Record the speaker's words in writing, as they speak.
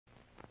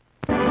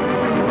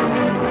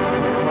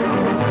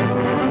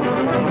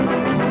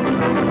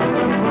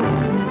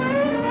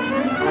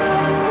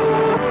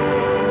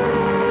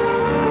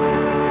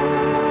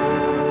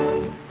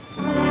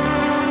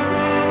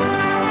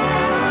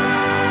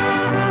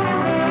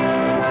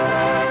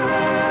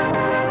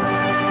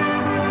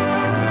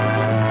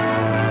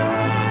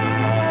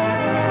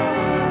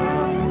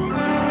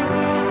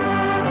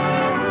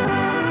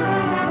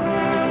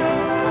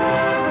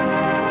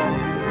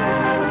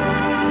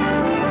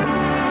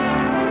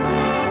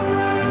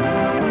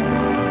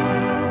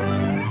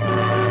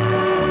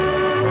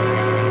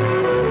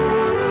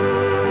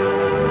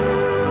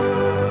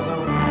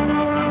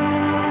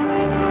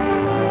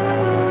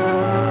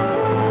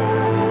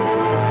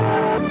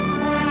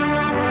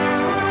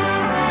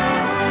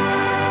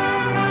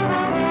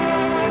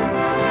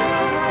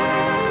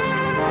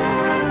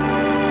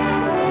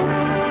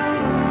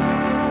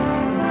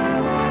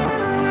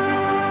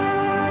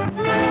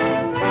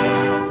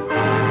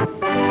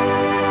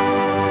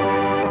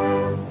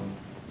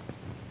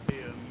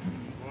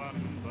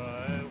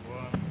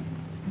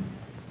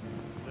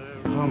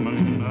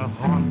a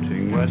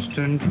haunting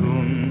western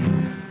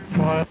tune.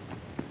 While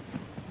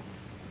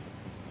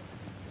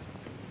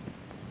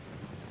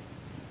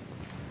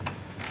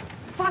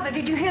Father,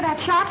 did you hear that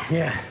shot?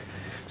 Yeah.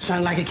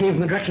 Sounded like it came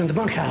from the direction of the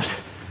bunkhouse.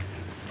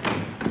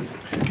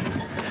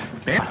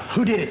 Yeah.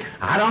 Who did it?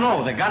 I don't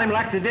know. They got him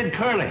like they did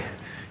Curly.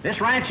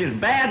 This ranch is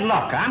bad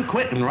luck. I'm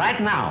quitting right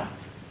now.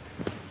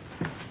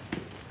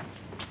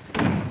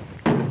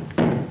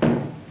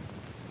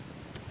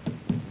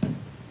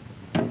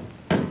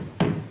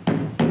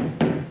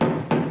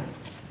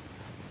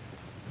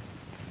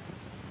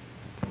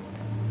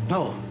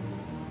 No.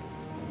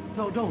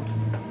 No, don't.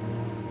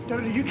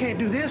 You can't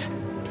do this.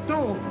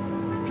 No.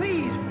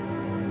 Please.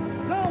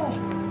 No.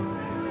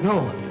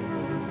 No.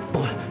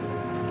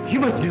 You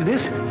must do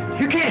this.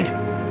 You can't.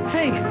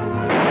 Think.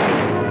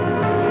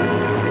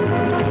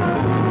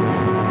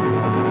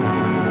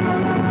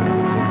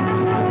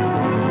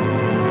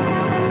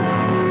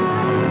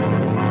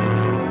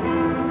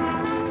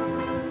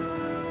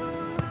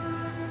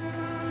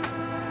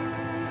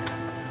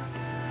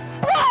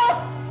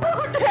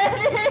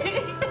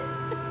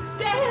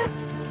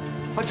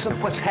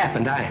 What's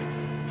happened?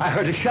 I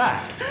heard a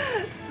shot.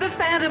 The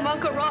Phantom,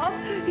 Uncle Rolf.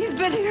 He's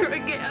been here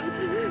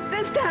again.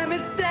 This time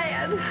it's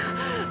Dad.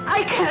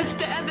 I can't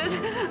stand it.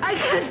 I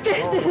can't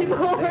stand it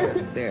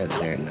anymore. There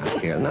now,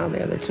 Carol. Now,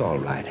 that's all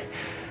right.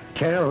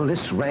 Carol,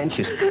 this ranch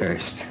is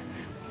cursed.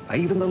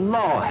 Even the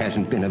law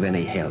hasn't been of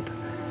any help.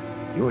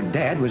 Your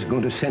dad was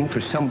going to send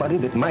for somebody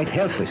that might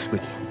help us,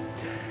 but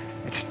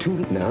it's too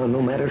late now,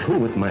 no matter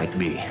who it might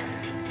be.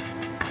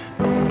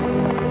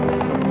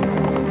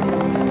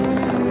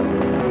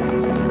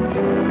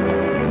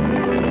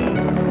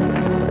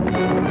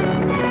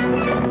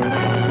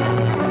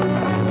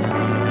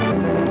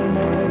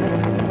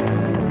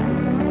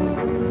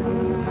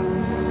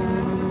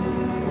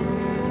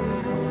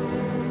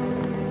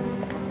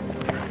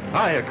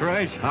 Hiya,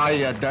 Crash.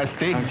 Hiya,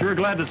 Dusty. I'm sure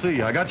glad to see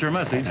you. I got your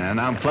message.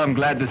 And I'm plumb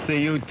glad to see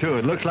you, too.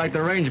 It looks like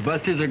the range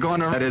busters are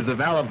going around. That is, if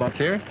Alibi's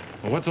here.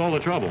 Well, what's all the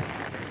trouble?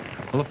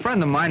 Well, a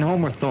friend of mine,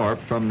 Homer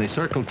Thorpe, from the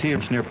Circle T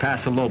near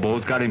Paso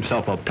Lobos, got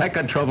himself a peck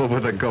of trouble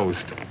with a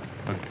ghost.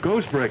 A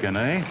ghost breaking,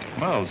 eh?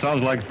 Well,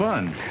 sounds like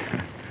fun.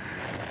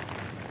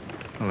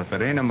 Well, if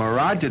it ain't a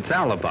mirage, it's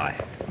Alibi.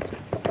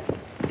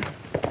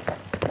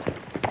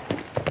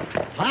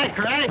 Hi,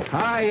 Craig.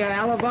 Hi,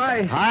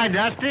 Alibi. Hi,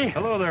 Dusty.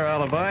 Hello there,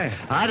 Alibi.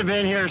 I'd have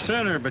been here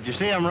sooner, but you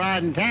see I'm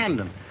riding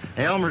tandem.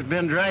 Elmer's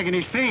been dragging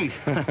his feet.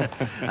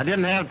 I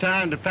didn't have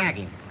time to pack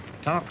him.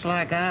 Talks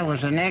like I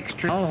was an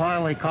extra. Oh,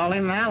 why we call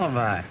him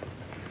Alibi.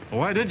 Well,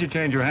 why did you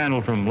change your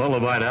handle from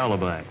Lullaby to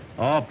Alibi?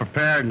 Oh,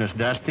 preparedness,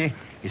 Dusty.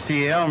 You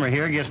see, Elmer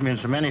here gets me in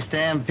so many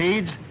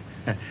stampedes.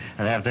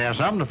 I'd have to have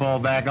something to fall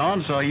back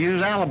on, so I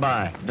use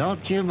Alibi.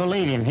 Don't you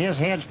believe him. His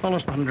head's full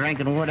of stuff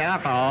drinking wood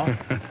alcohol.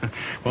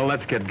 Well,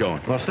 let's get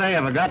going. Well, say,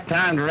 have I got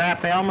time to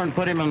wrap Elmer and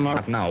put him in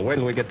the... Now, wait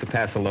till we get to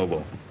Paso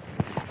Lobo.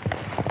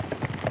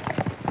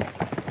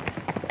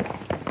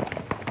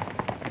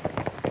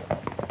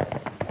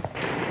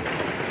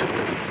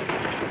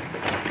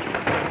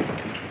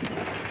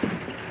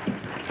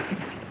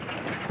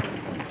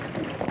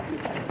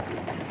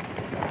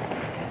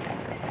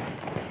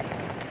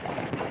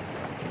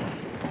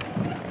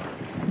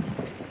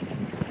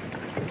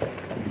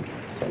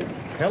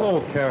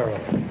 Hello, Carol.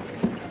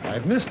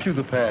 I've missed you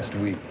the past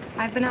week.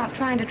 I've been out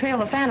trying to trail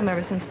the Phantom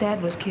ever since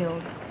Dad was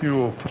killed.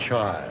 You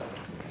child.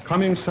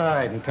 Come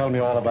inside and tell me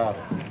all about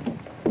it.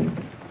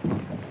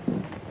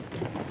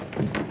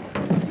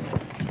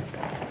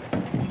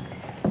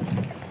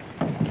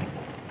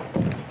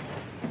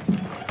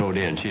 Rode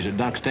in. She's at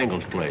Doc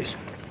Stengel's place.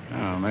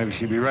 Oh, maybe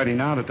she'd be ready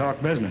now to talk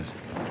business.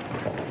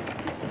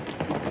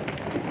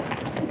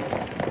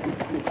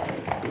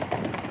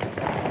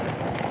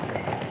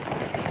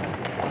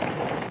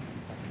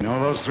 You know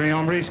those three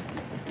hombres?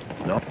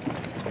 No.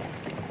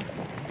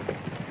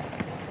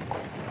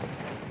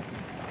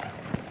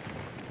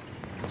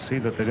 See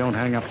that they don't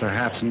hang up their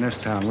hats in this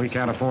town. We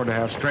can't afford to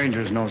have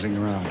strangers nosing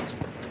around.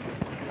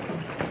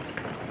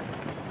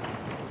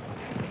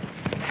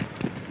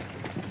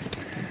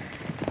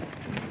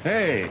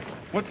 Hey,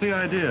 what's the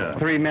idea?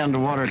 3 men to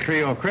water a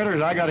trio of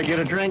critters. I got to get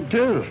a drink,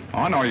 too.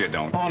 Oh, no, you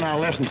don't. Oh, now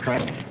listen,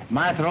 Craig.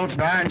 My throat's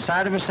dry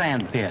inside of a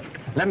sand pit.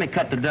 Let me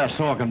cut the dust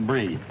so I can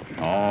breathe.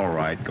 All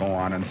right, go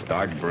on and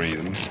start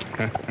breathing.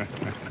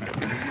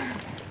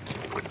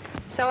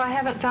 So I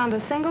haven't found a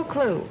single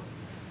clue.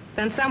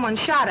 Then someone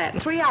shot at me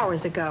 3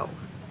 hours ago.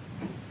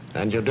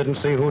 And you didn't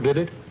see who did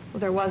it? Well,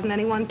 there wasn't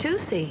anyone to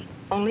see.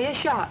 Only a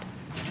shot.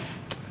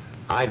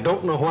 I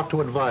don't know what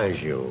to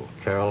advise you,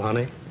 Carol,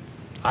 honey.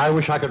 I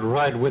wish I could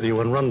ride with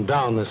you and run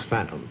down this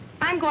Phantom.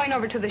 I'm going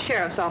over to the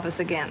sheriff's office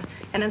again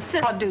and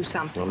insist I'll do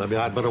something. Well, maybe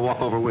I'd better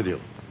walk over with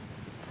you.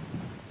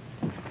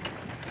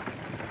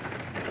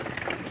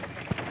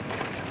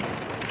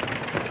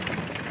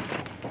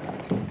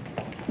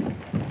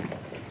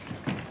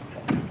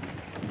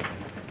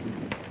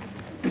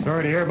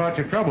 Sorry to hear about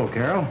your trouble,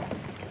 Carol.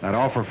 That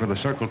offer for the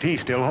Circle T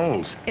still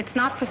holds. It's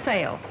not for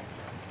sale.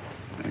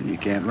 And you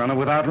can't run it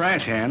without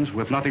ranch hands,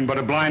 with nothing but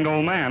a blind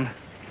old man.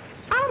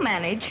 I'll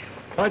manage.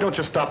 Why don't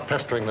you stop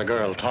pestering the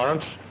girl,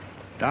 Torrance?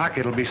 Doc,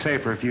 it'll be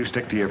safer if you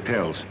stick to your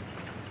pills.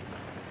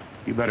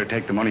 You better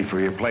take the money for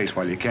your place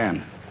while you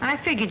can. I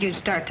figured you'd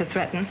start to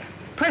threaten.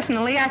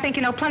 Personally, I think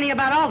you know plenty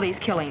about all these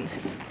killings.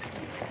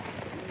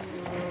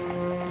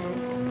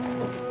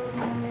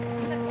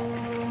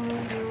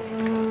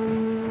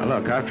 Now,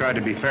 look, I've tried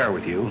to be fair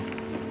with you.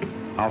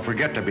 I'll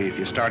forget to be if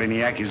you start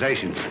any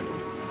accusations.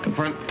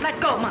 Let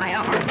go of my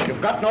arm.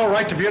 You've got no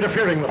right to be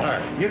interfering with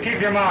her. You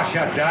keep your mouth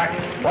shut, Doc.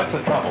 What's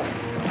the trouble?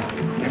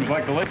 Seems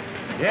like the lady.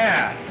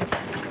 Yeah.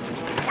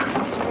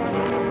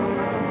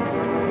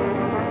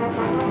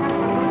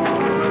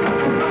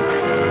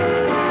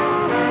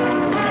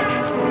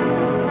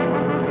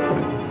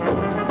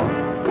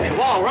 Hey,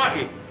 Wall,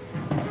 Rocky.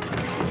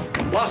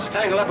 Boss is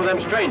tangled up with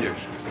them strangers.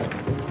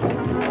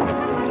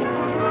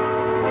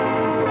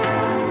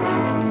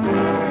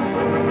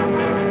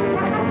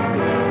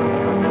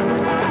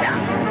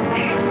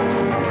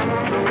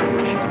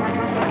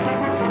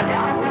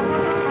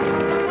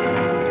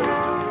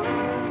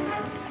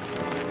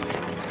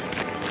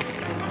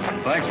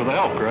 Thanks for the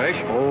help, Grace.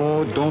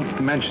 Oh,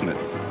 don't mention it.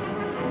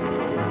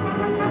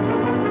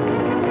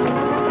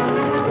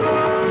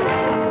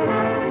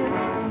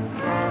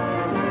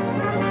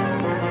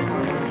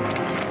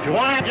 If you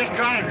want, just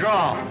try to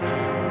draw.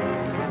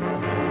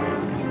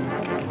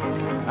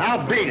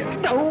 I'll beat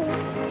it. No.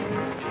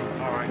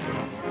 All right.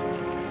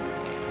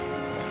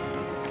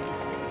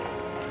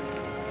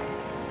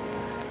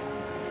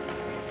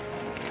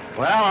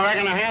 Well, I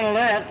reckon I handled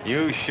that.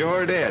 You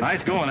sure did.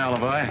 Nice going,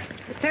 Alibi.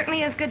 It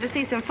certainly is good to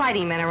see some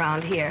fighting men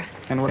around here.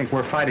 And we think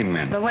we're fighting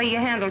men. The way you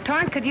handled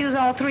Torrance could use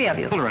all three of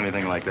you. Or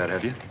anything like that,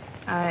 have you?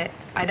 I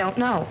don't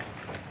know.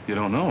 You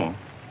don't know?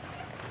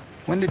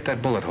 When did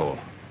that bullet hole?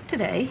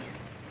 Today.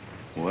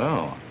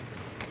 Well,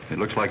 it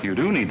looks like you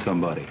do need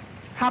somebody.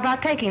 How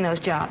about taking those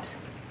jobs?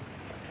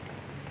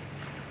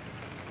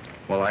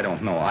 Well, I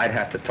don't know. I'd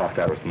have to talk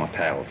that with my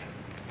pals.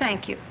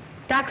 Thank you.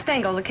 Doc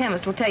Stengel, the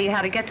chemist, will tell you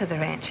how to get to the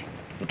ranch,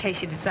 in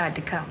case you decide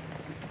to come.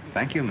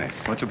 Thank you, miss.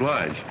 Much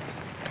obliged.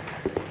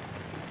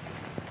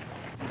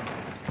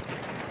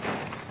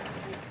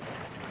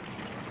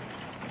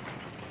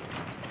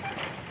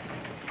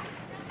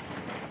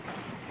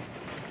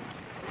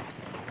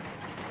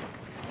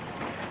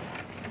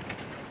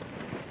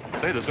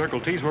 Say, the Circle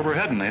T's where we're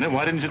heading, ain't it?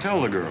 Why didn't you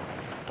tell the girl?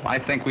 I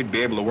think we'd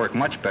be able to work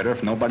much better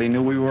if nobody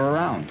knew we were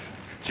around.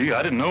 Gee,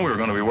 I didn't know we were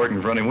going to be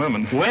working for any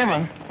women.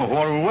 Women? Well,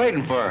 what are we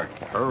waiting for?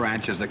 Her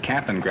ranch is a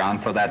camping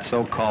ground for that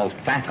so-called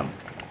Phantom.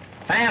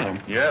 Phantom?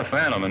 Yeah,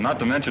 Phantom, and not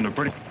to mention a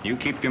pretty... You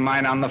keep your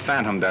mind on the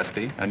Phantom,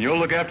 Dusty. And you'll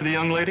look after the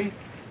young lady?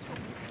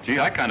 Gee,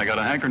 I kind of got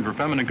a hankering for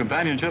feminine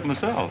companionship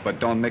myself. But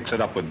don't mix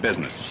it up with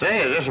business.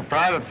 Say, is this a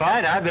private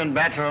fight? I've been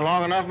bachelor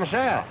long enough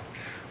myself.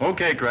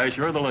 Okay, Crash,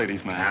 you're the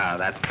ladies' man. Ah,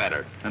 that's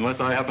better.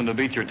 Unless I happen to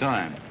beat your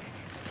time.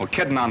 Well,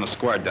 kidding on the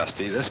square,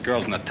 Dusty. This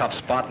girl's in a tough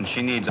spot and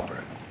she needs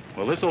her.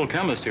 Well, this old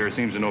chemist here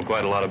seems to know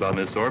quite a lot about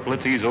Miss Thorpe.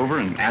 Let's ease over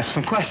and... Ask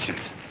some questions.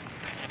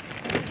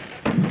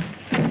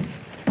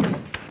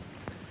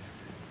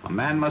 A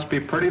man must be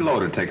pretty low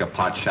to take a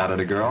pot shot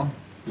at a girl.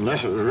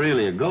 Unless it was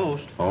really a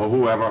ghost. Oh,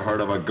 who ever heard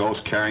of a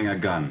ghost carrying a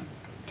gun?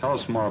 Tell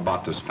us more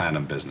about this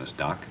Phantom business,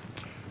 Doc.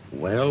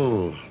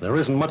 Well, there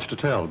isn't much to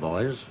tell,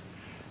 boys.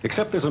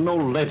 Except there's an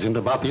old legend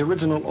about the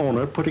original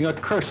owner putting a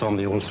curse on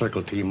the old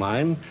Circle T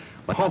mine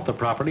to haunt the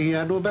property he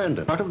had to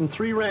abandon. Part of them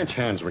 3 ranch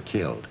hands were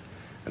killed.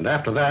 And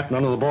after that,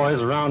 none of the boys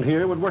around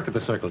here would work at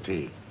the Circle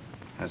T.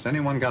 Has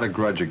anyone got a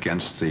grudge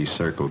against the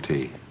Circle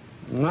T?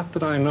 Not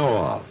that I know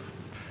of.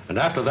 And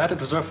after that, it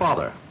was their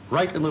father,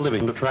 right in the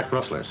living to attract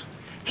rustlers.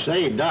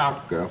 Say,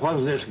 Doc, what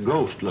does this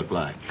ghost look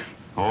like?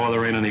 Oh,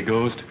 there ain't any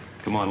ghost.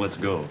 Come on, let's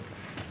go.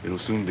 It'll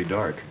soon be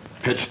dark.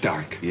 Pitch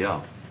dark.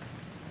 Yeah.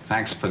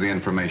 Thanks for the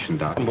information,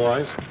 Doc. Come,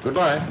 boys.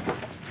 Goodbye.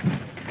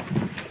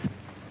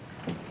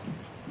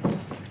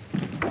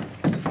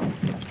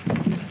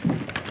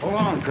 Hold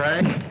on,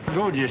 Craig.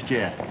 Go just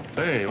yet.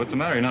 Say, what's the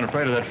matter? You're not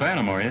afraid of that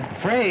Phantom, are you?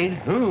 Afraid?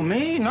 Who,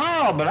 me?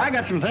 No, but I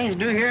got some things to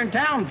do here in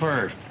town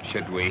first.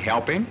 Should we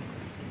help him?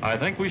 I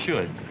think we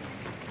should.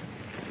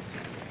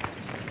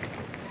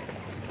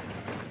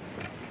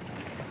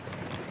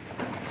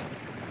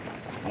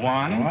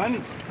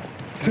 One,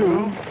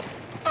 two,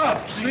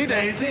 up, sweet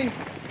daisy.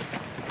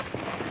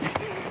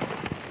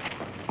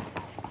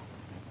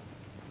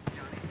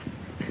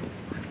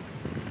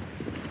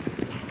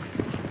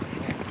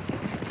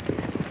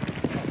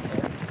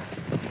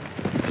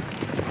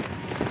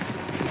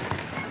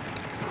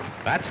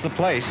 That's the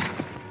place.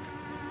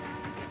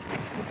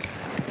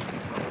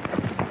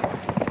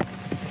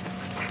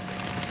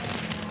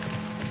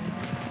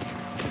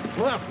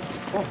 Well,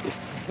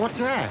 what's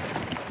that?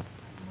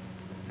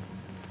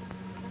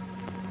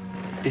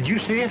 Did you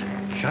see it?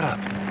 Shut up.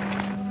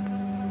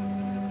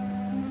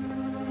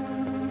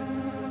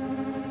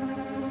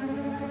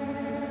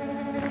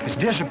 It's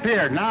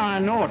disappeared. Now I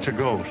know it's a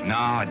ghost.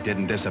 No, it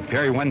didn't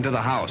disappear. He went into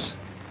the house.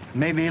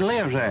 Maybe he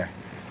lives there.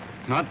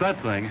 Not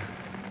that thing.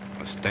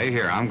 Well, stay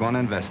here. I'm going to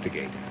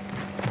investigate.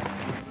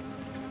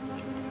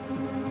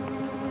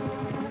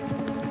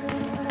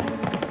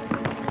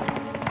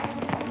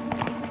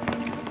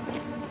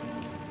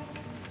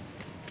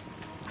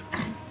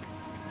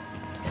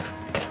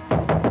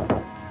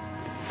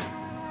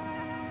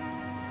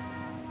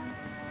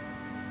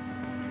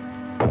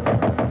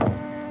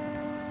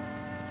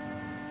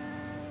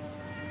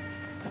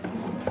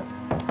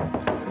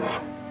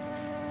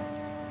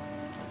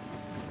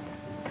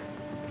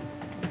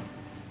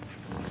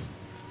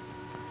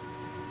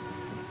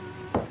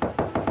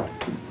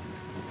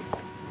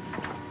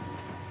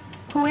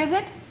 Who is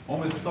it? Oh,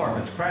 Miss Thorpe,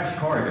 it's Crash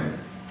Corrigan.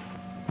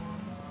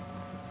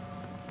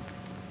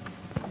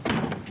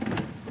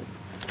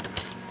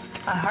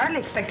 I hardly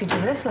expected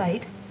you this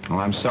late. Well,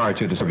 I'm sorry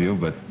to disturb you,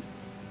 but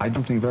I do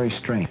something very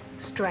strange.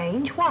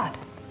 Strange? What?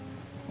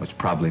 Well, it's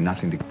probably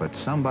nothing to... But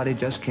somebody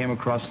just came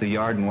across the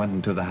yard and went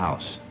into the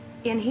house.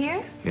 In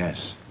here?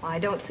 Yes. I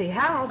don't see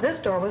how. This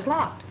door was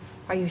locked.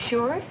 Are you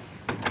sure?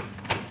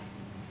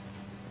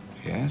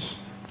 Yes?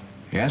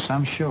 Yes,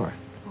 I'm sure.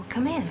 Well,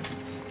 come in.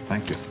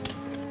 Thank you.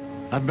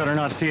 I'd better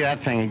not see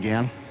that thing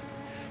again.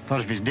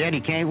 Because if he's dead, he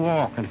can't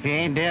walk. And if he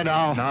ain't dead,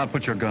 I'll... Now,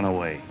 put your gun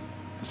away.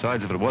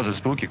 Besides, if it was a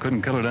spook, you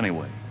couldn't kill it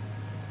anyway.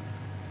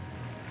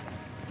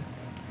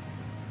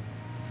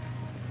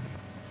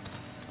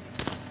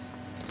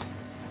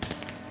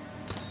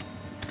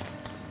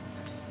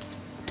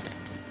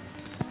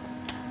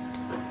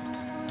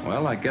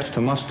 Well, I guess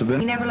there must have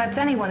been... He never lets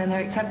anyone in there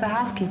except the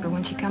housekeeper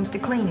when she comes to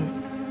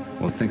cleaning.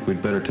 Well, think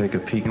we'd better take a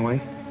peek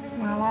away?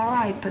 Well, all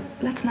right, but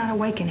let's not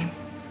awaken him.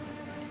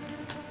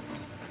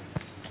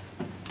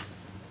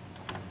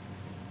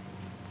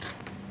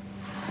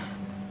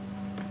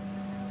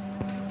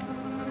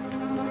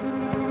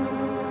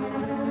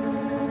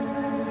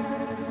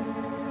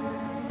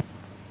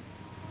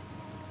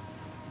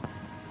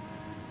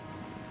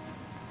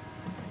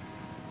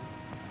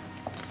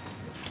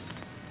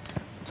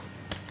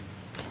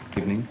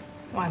 Evening.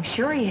 Well, I'm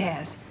sure he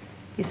has.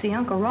 You see,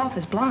 Uncle Rolf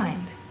is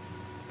blind.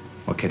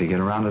 Well, can he get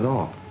around at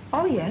all?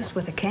 Oh, yes,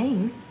 with a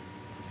cane.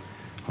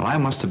 Well, I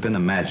must have been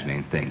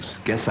imagining things.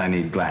 Guess I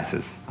need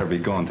glasses. I'll be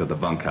going to the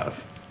bunkhouse.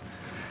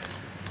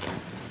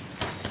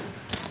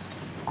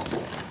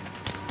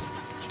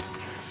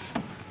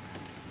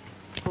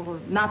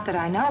 Well, not that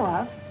I know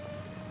of.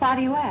 Why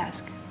do you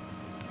ask?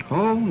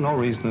 Oh, no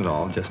reason at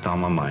all. Just on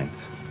my mind.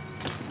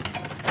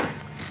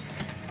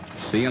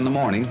 See you in the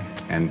morning,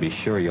 and be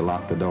sure you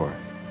lock the door.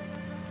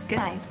 Good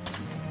night.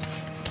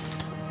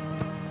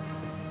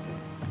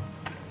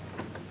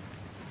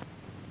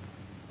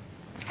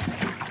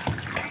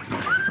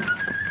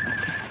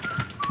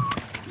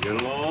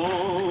 Get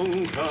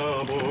along,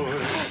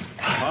 cowboy.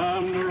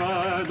 Time to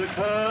ride the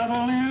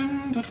cattle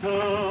into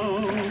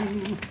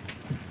town.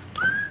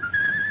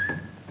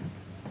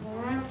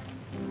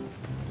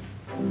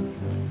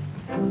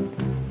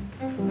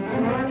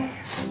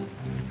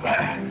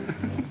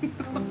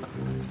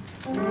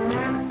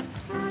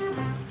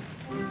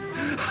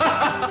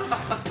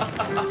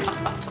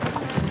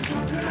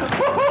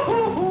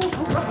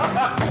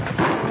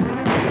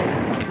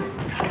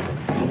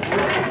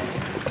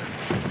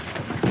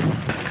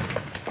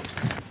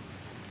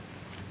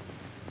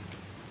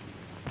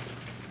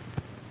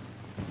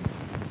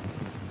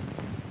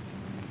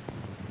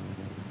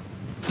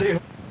 See.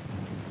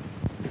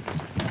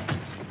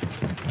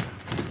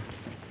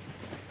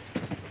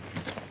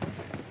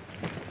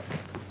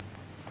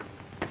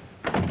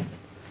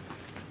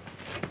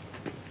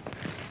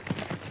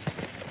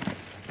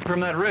 From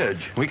that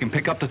ridge. We can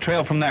pick up the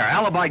trail from there.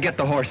 Alibi, get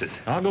the horses.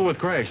 I'll go with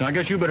Crash, and I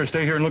guess you better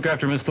stay here and look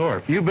after Miss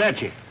Thorpe. You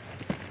betcha.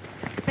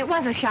 It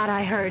was a shot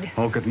I heard.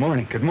 Oh, good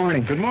morning, good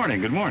morning. Good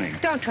morning, good morning.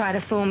 Don't try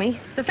to fool me.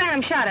 The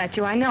phantom shot at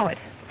you, I know it.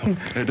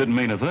 It didn't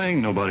mean a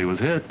thing. Nobody was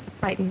hit.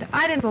 Frightened.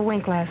 I didn't have a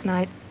wink last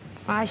night.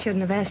 I shouldn't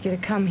have asked you to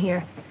come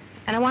here.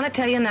 And I want to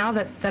tell you now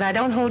that I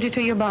don't hold you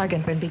to your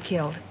bargain and be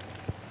killed.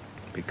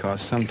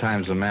 Because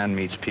sometimes a man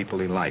meets people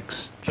he likes.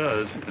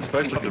 Does,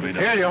 especially to be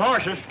done. Here, your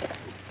horses.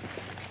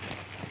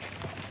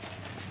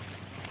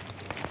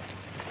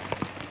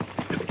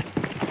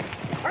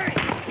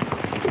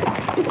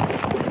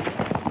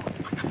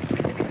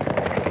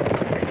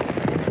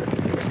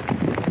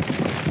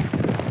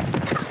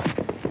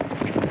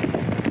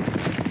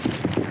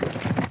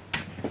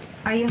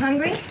 Are you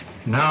hungry?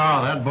 No,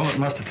 that bullet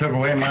must have took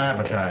away my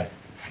appetite.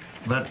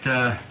 But,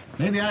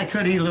 maybe I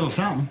could eat a little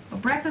something. Well,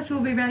 breakfast will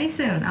be ready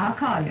soon. I'll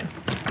call you.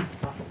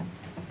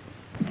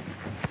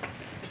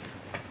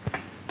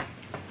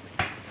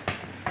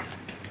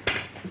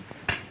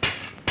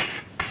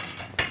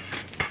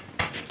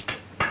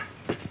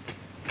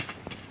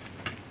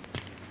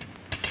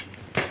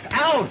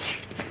 Ouch!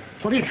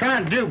 What are you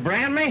trying to do,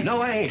 brand me?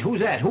 No, I ain't. Who's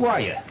that? Who are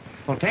you?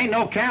 Well, it ain't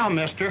no cow,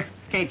 mister.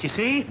 Can't you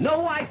see?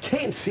 No, I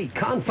can't see.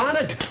 Confound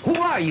it. Who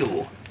are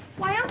you?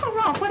 Why, Uncle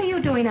Rolf, what are you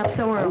doing up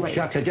so early? Oh,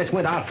 shucks, I just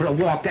went out for a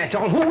walk, that's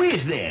all. Who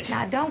is this?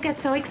 Now, don't get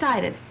so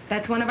excited.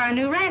 That's one of our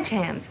new ranch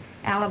hands.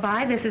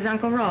 Alibi, this is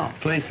Uncle Rolf.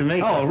 Pleased to meet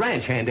you. Oh,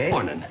 ranch hand, eh?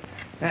 Morning.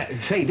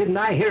 Say, didn't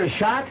I hear a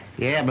shot?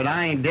 Yeah, but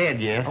I ain't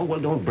dead yet. Oh, well,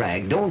 don't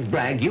brag. Don't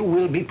brag. You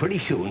will be pretty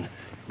soon.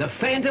 The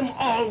phantom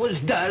always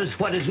does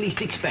what is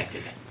least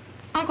expected.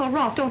 Uncle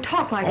Rolf, don't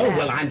talk like Oh, that.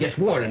 well, I'm just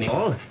warning you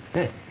all.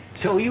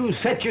 So you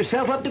set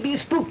yourself up to be a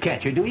spook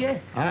catcher, do you?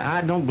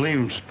 I don't believe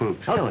in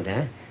spooks. Oh, don't,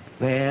 huh?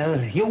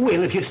 Well, you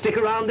will if you stick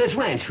around this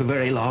ranch for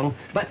very long,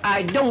 but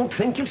I don't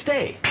think you'll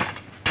stay.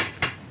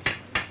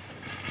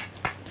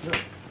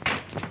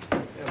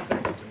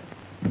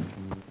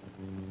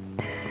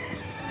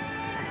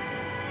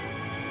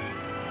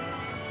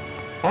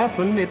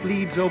 Often it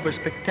leads over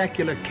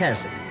spectacular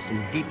chasms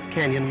and deep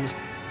canyons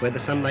where the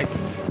sunlight...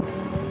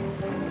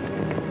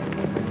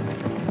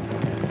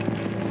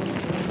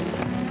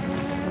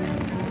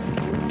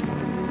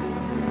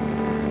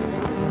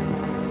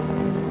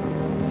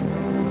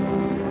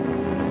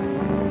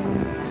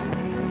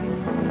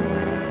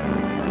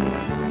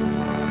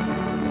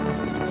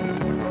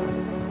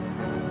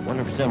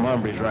 Wonder if some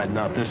hombre's riding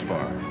out this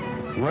far.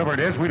 Whoever it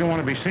is, we don't want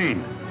to be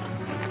seen.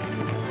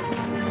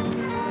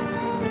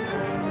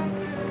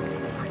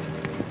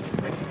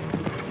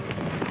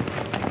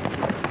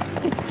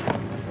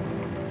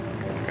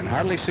 I can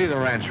hardly see the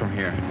ranch from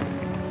here.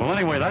 Well,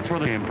 anyway, that's where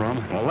they came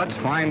from. Well, let's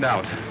find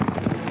out.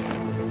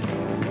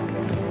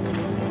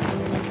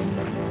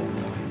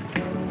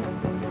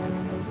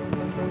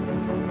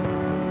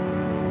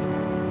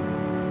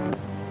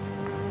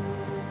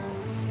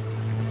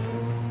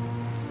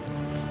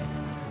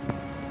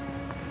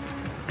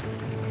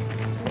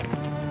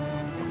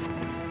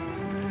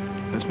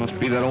 This must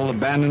be that old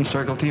abandoned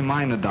Circle T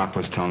mine the doc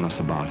was telling us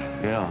about.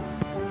 Yeah.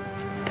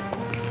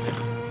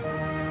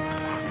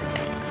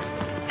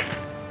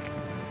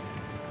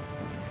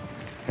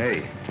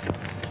 Hey.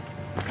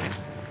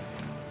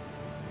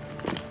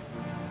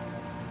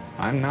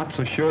 I'm not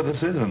so sure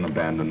this is an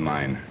abandoned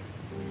mine.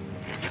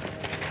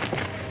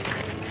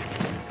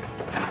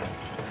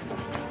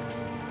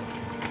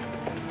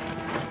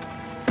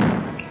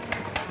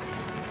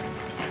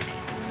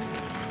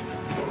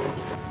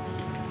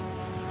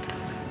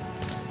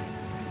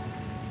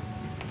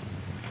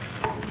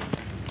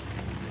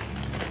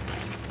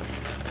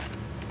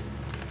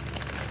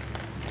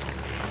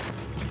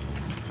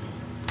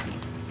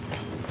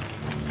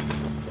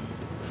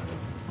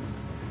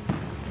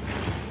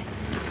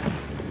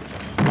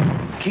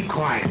 Keep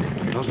quiet.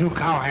 Those new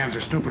cowhands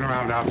are snooping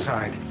around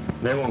outside.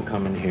 They won't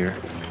come in here.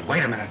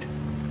 Wait a minute.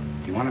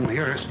 You want them to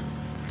hear us?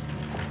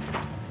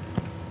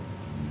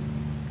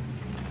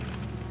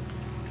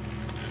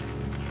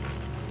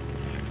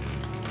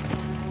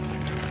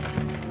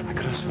 I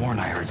could have sworn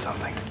I heard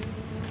something.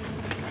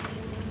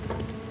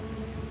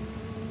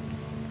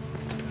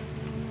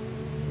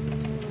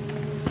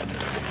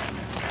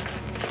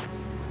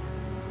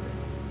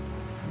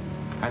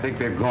 I think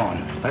they've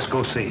gone. Let's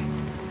go see.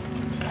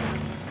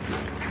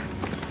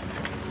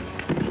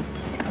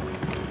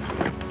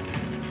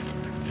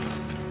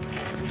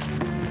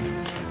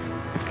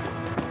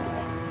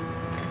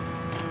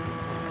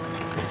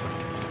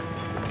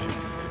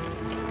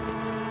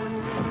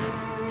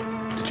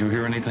 Did you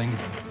hear anything?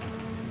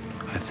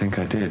 I think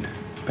I did.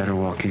 Better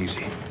walk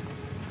easy.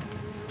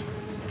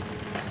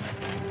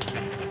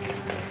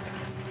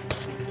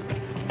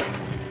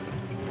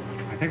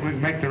 I think we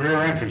can make the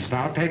rear entrance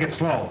now. Take it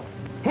slow.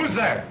 Who's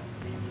there?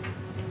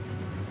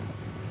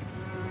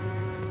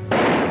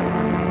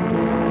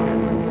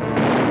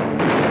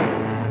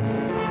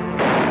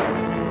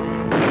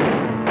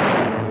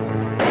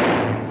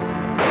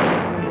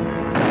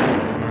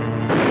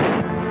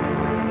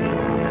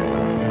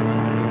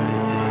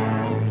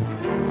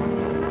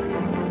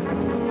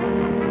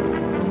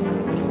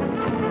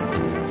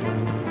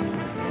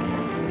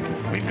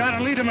 We've got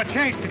to lead them a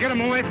chase to get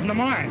them away from the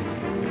mine.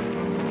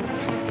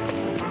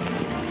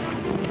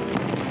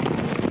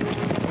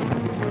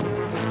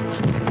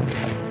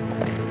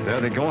 There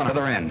they go on the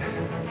other end.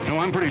 No,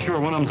 I'm pretty sure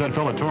one of them's that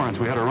fella Torrance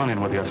we had a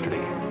run-in with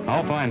yesterday.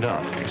 I'll find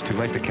out. It's too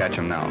late to catch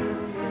them now.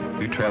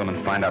 You trail them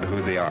and find out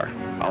who they are.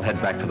 I'll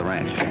head back to the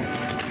ranch.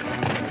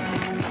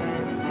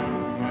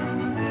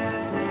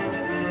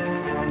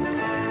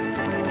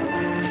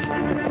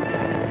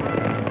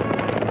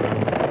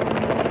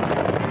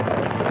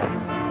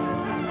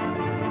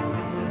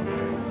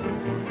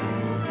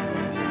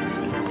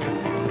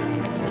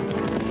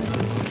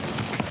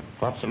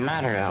 What's the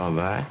matter,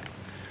 Alibi?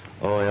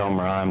 Oh,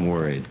 Elmer, I'm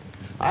worried.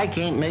 I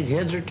can't make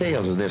heads or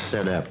tails of this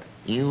setup.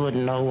 You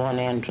wouldn't know one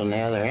end from the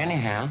other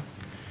anyhow.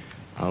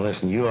 Now,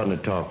 listen, you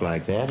oughtn't to talk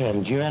like that.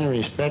 Haven't you any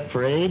respect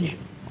for age?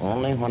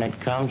 Only when it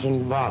comes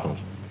in bottles.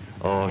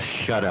 Oh,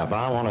 shut up.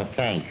 I want to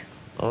think.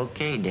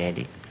 Okay,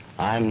 Daddy.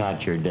 I'm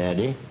not your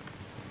daddy.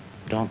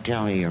 Don't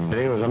tell me your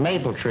daddy was a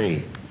maple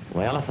tree.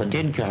 Well, if it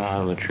did come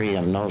out of a tree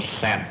and no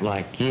sap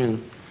like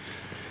you.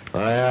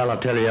 Well, I'll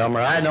tell you,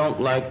 Elmer, I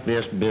don't like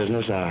this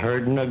business of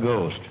herding a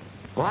ghost.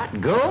 What,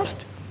 ghost?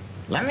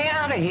 Let me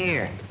out of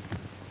here.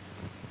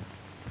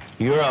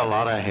 You're a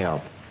lot of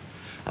help.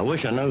 I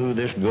wish I knew who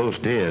this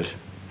ghost is.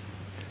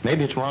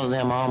 Maybe it's one of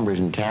them hombres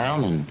in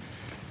town, and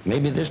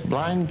maybe this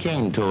blind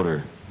king told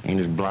her. Ain't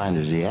as blind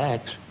as he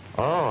acts.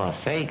 Oh, a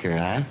faker,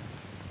 huh?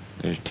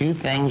 There's two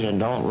things I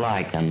don't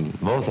like, and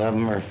both of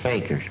them are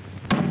fakers.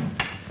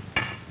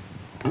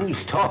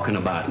 Who's talking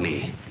about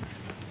me?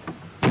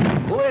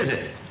 Who is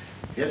it?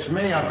 It's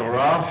me, Uncle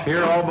Rolf,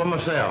 here all by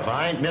myself.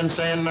 I ain't been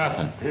saying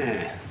nothing.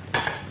 Yeah.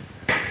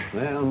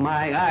 Well,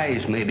 my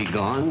eyes may be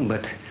gone,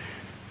 but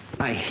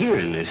my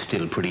hearing is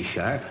still pretty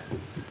sharp.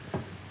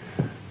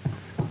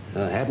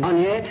 Haven't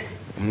gone yet?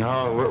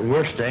 No,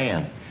 we're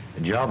staying.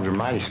 The jobs are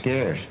mighty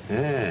scarce.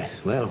 Yes.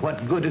 Well,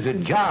 what good is a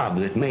job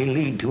that may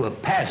lead to a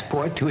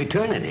passport to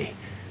eternity?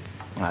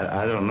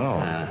 I don't know.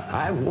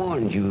 I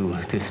warned you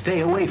to stay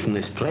away from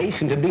this place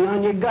and to be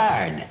on your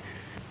guard.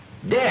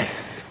 Death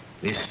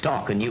is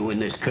stalking you in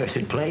this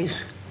cursed place.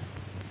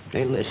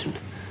 Hey, listen.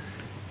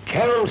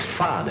 Carol's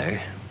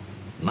father,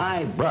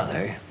 my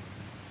brother,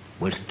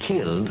 was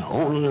killed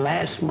only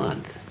last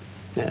month.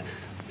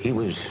 He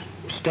was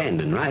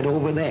standing right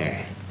over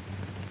there.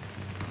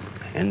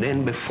 And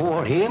then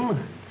before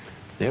him,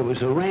 there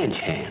was a ranch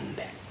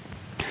hand.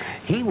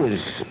 He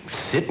was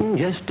sitting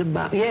just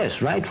about,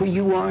 yes, right where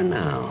you are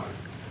now.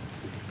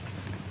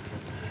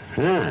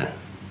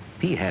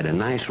 He had a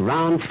nice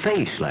round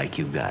face like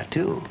you got,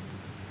 too.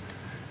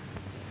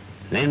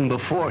 Then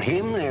before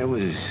him, there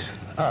was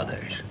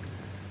others.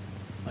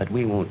 But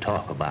we won't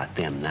talk about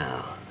them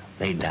now.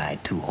 They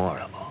died too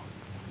horrible.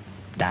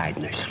 Died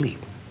in their sleep.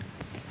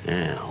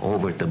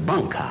 Over at the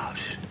bunkhouse.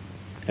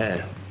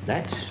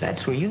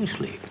 That's where you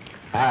sleep.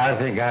 I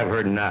think I've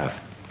heard enough.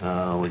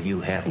 Well,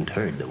 you haven't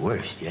heard the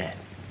worst yet.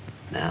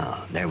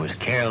 Now, there was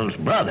Carol's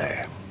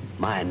brother,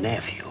 my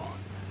nephew.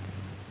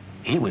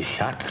 He was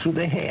shot through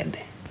the head.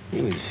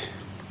 He was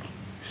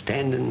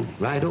standing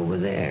right over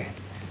there.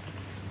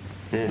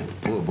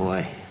 Poor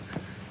boy.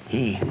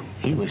 He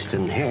was to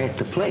inherit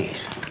the place.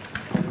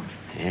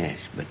 Yes,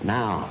 but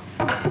now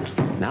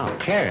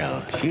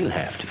Carol, she'll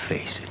have to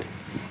face it.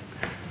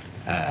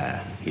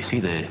 You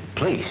see, the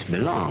place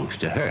belongs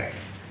to her.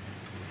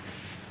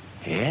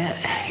 Yeah,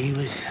 he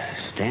was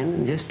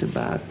standing just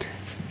about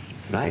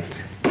right.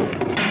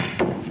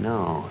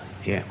 No,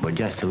 yeah, but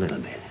just a little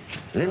bit.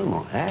 A little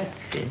more. That's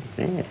it.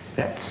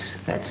 Yes,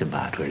 that's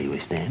about where he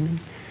was standing.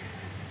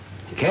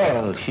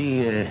 Carol,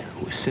 she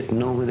was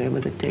sitting over there by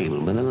the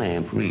table, by the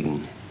lamp,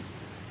 reading.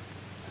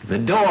 The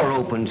door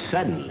opened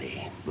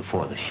suddenly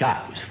before the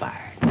shot was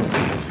fired.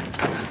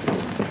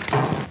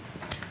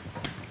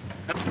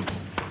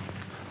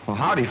 Well,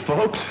 howdy,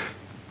 folks.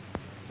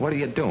 What are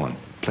you doing?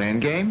 Playing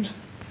games?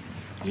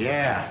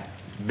 Yeah,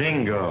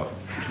 bingo.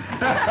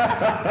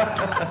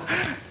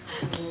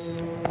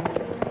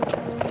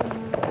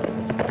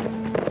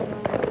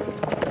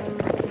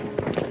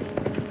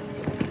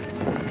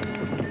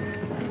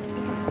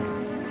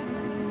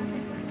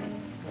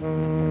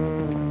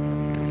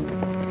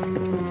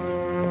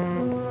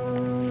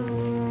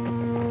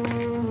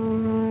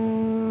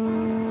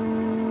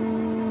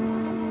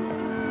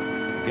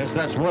 Guess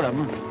that's one of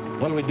them.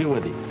 What do we do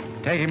with him?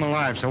 Take him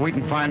alive so we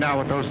can find out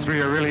what those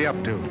three are really up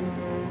to.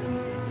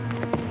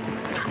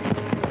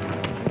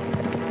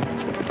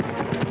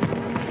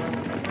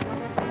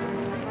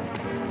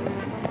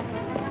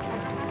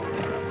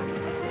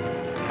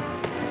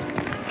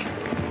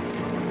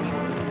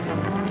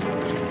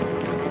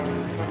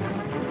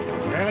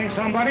 Trailing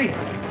somebody?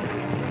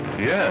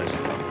 Yes,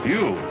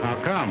 you. How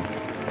come?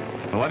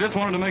 Well, I just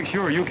wanted to make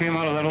sure you came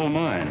out of that old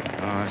mine. Oh,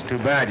 that's too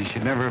bad. You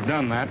should never have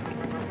done that.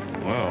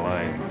 Well,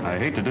 I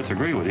hate to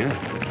disagree with you.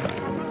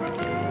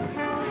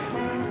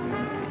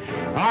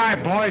 All right,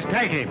 boys,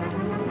 take him.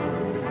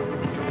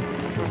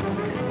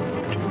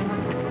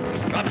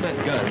 Drop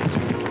that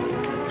gun.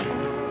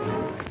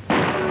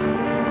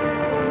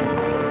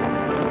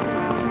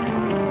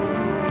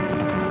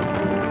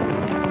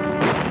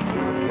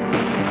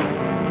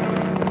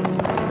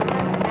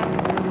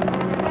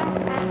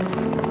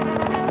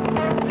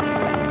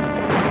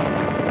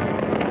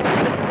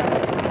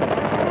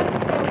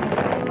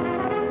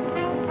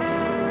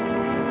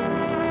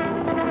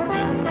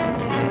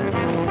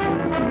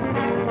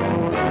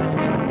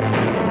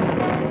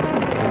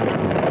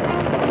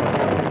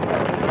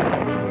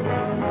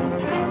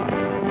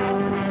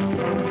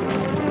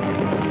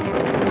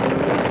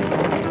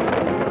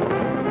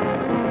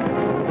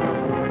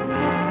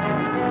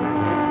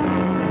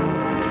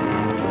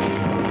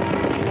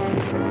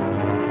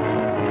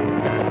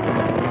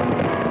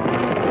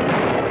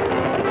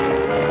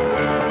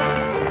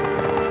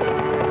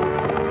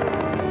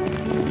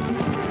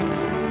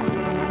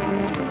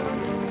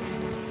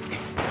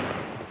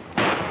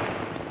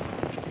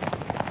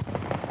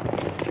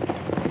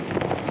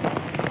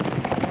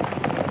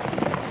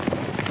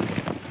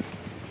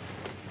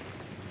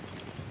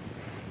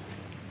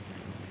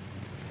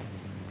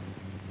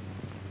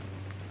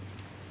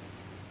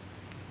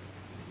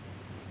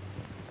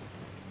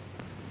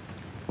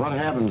 What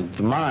happened at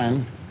the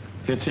mine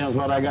fits in with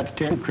what I got to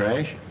tell you,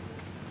 Crash.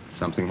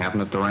 Something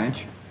happened at the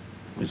ranch?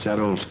 It's that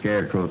old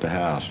scarecrow at the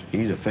house.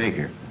 He's a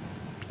faker.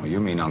 Well, you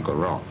mean Uncle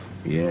Rolf?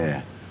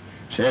 Yeah.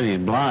 Says he's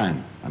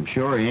blind. I'm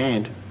sure he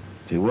ain't.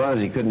 If he was,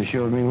 he couldn't have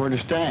showed me where to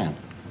stand.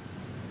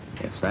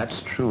 If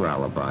that's true,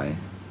 Alibi.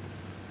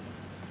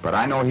 But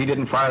I know he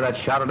didn't fire that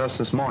shot at us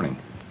this morning.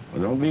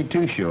 Well, don't be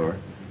too sure.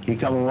 He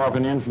come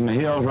walking in from the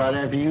hills right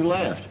after you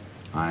left.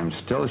 I'm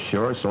still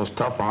sure it's those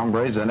tough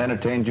hombres that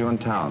entertained you in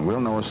town. We'll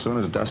know as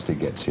soon as Dusty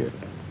gets here.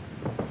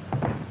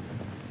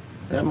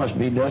 That must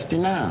be Dusty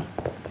now.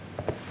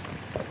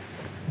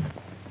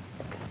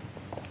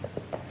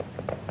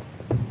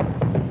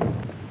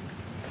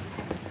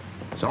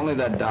 It's only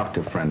that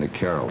doctor friend of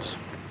Carol's.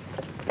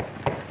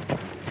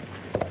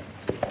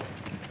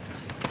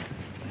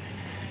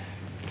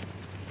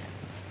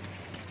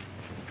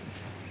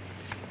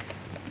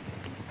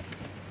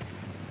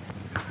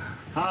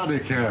 Howdy,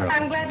 Carol.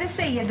 I'm glad to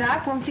see you,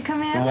 Doc. Won't you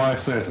come in? Why,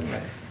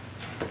 certainly.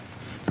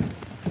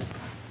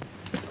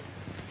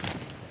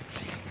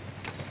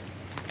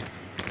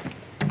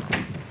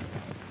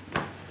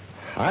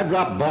 I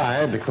dropped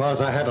by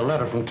because I had a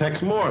letter from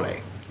Tex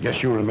Morley.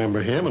 Guess you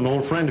remember him, an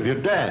old friend of your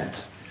dad's.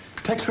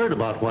 Tex heard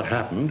about what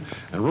happened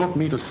and wrote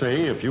me to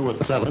say if you were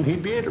selling,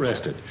 he'd be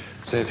interested.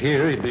 Says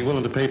here he'd be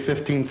willing to pay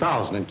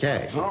 $15,000 in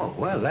cash. Oh,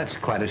 well, that's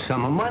quite a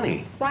sum of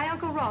money. Why,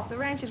 Uncle Rolf, the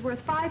ranch is worth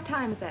 5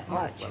 times that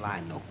much. Well, I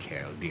know,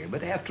 Carol, dear,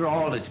 but after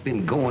all that's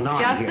been going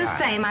on Just here... the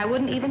same, I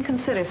wouldn't even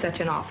consider such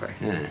an offer.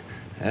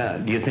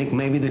 Do you think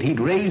maybe that he'd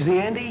raise the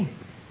ante?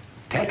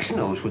 Tex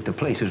knows what the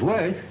place is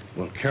worth.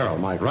 Well, Carol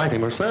might write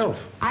him herself.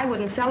 I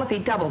wouldn't sell if he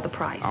doubled the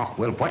price. Oh,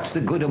 well, what's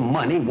the good of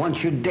money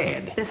once you're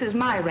dead? This is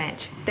my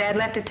ranch. Dad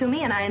left it to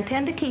me, and I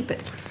intend to keep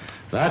it.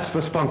 That's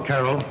the spunk,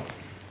 Carol.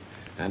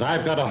 And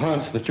I've got a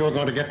hunch that you're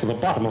going to get to the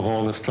bottom of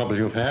all this trouble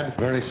you've had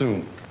very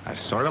soon. I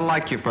sort of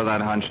like you for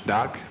that hunch,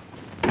 Doc.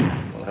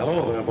 Well,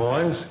 hello there,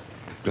 boys.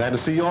 Glad to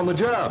see you on the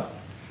job.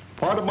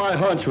 Part of my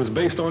hunch was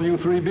based on you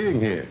three being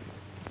here.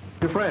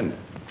 Your friend.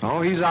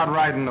 Oh, he's out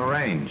riding the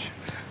range.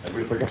 And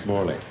we forgot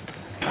Morley.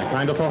 I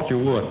kind of thought you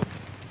would.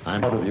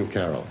 I'm proud of you,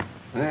 Carol.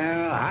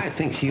 Well, I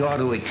think she ought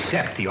to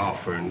accept the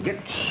offer and get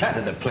shut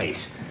of the place.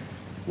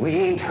 We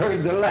ain't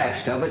heard the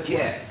last of it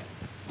yet.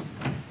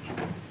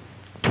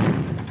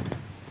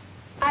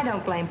 I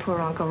don't blame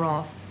poor Uncle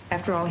Rolf,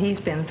 after all he's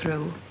been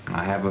through.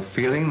 I have a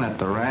feeling that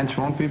the ranch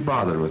won't be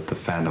bothered with the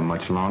Phantom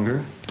much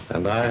longer.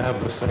 And I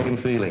have the same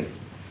feeling.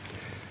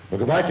 Well,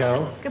 goodbye,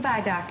 Carol.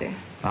 Goodbye, Doctor.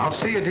 I'll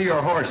see you to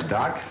your horse,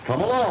 Doc.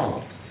 Come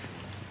along.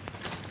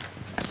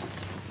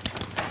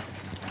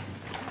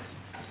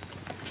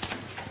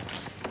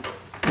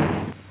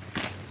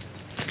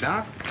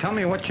 Doc, tell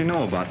me what you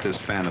know about this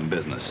Phantom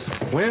business.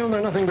 Well,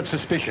 they're nothing but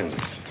suspicions.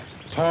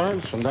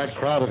 Torrance and that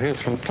crowd of his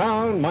from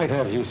town might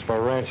have use for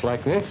a ranch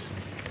like this.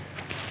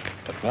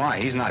 But why?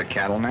 He's not a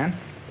cattleman.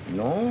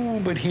 No,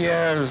 but he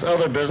has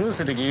other business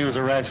that he can use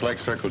a ranch like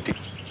Circle T.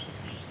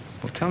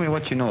 Well, tell me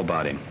what you know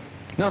about him.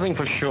 Nothing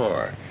for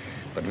sure.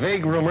 But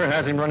vague rumor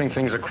has him running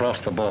things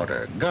across the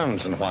border.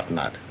 Guns and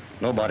whatnot.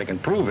 Nobody can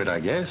prove it, I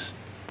guess.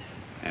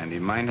 And he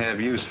might have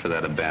use for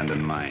that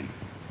abandoned mine.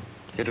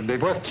 It'd be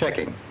worth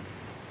checking.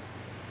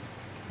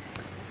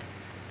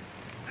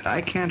 But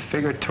I can't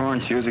figure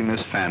Torrance using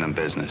this Phantom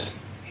business.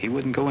 He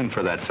wouldn't go in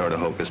for that sort of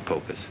hocus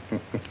pocus.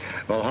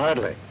 Well,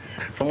 hardly.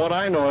 From what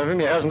I know of him,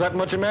 he hasn't that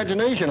much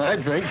imagination,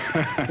 I'd think.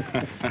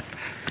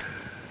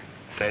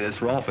 Say, this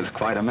Rolf is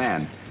quite a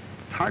man.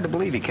 It's hard to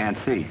believe he can't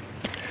see.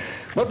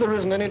 But there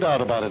isn't any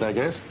doubt about it, I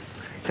guess.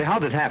 Say,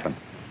 how'd it happen?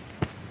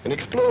 An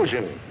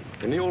explosion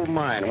in the old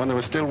mine when they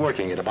were still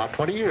working it about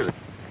 20 years ago.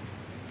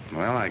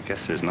 Well, I guess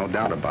there's no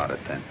doubt about it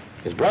then.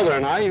 His brother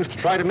and I used to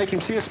try to make him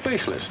see a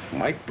specialist.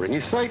 Might bring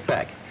his sight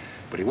back,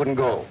 but he wouldn't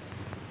go.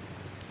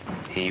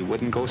 He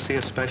wouldn't go see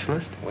a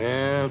specialist?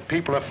 Well,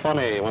 people are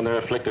funny when they're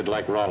afflicted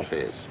like Rolf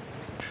is.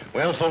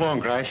 Well, so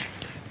long, Crash.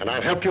 And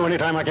I'll help you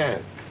anytime I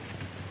can.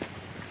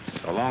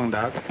 So long,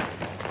 Doc.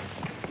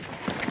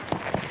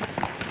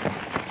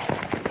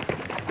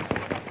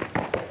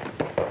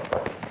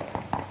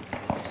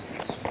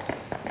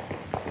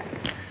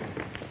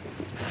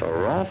 So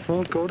Rolf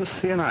won't go to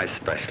see an eye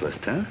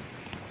specialist, huh?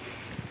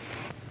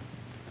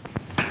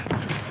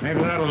 Maybe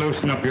that'll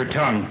loosen up your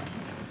tongue.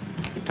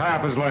 Tie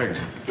up his legs.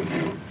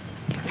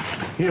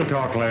 He'll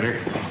talk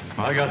later.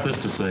 I got this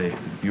to say.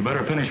 You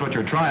better finish what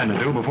you're trying to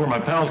do before my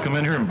pals come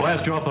in here and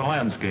blast you off the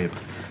landscape.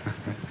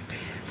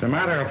 As a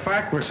matter of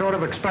fact, we're sort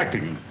of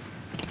expecting him.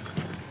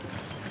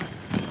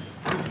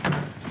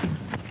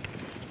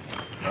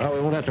 Well,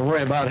 we won't have to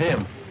worry about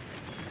him.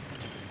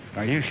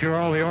 Are you sure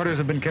all the orders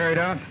have been carried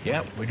out?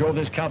 Yep, we drove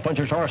this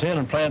cowpuncher's horse in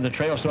and planned the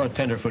trail so a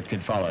tenderfoot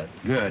could follow it.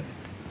 Good.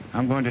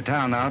 I'm going to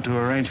town now to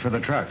arrange for the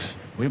trucks.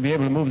 We'll be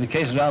able to move the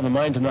cases out of the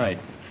mine tonight.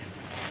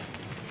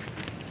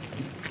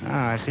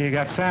 Ah, I see you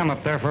got Sam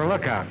up there for a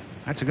lookout.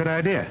 That's a good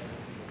idea.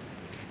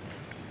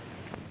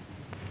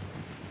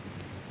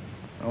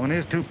 Well, when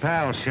his two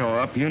pals show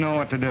up, you know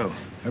what to do.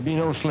 There'll be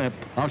no slip.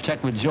 I'll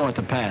check with Joe at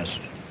the pass.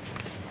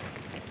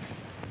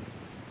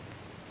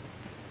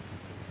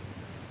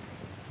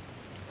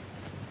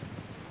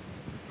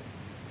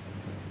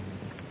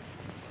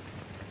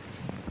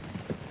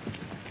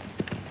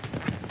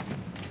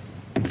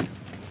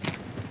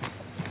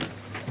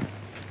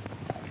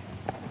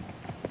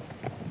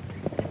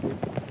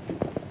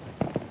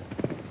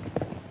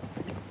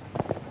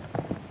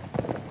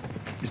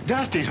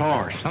 Dusty's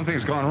horse.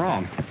 Something's gone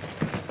wrong.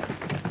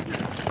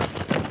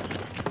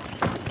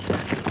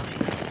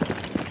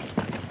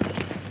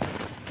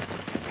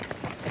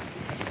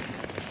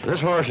 This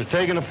horse is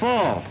taking a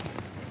fall.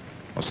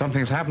 Well,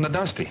 something's happened to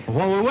Dusty.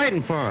 What are we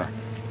waiting for?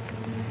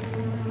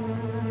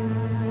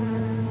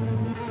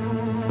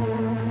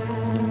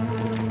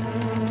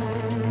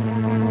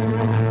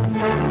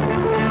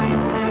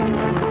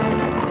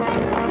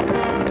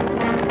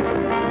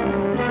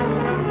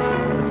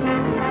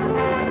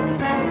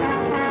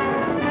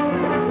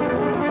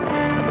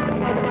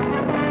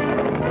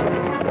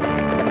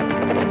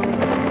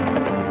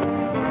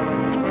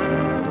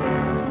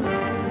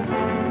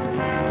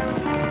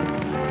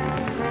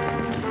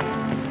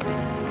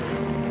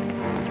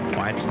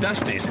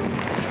 Dusty's.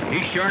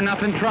 He's sure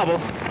enough in trouble.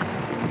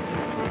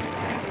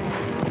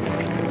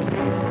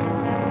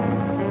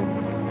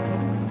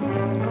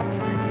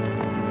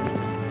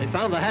 They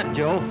found the hat,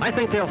 Joe. I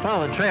think they'll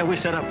follow the trail we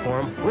set up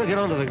for them. We'll get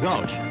onto the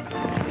gulch.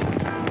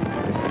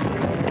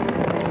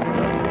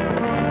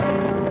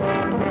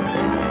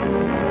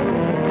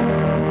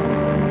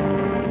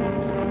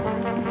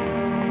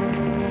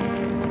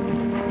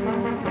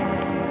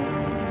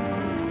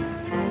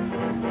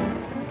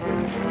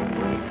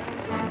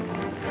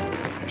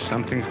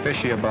 Something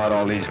fishy about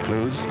all these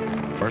clues.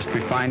 First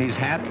we find his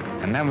hat,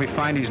 and then we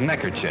find his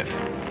neckerchief.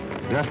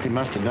 Dusty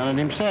must have done it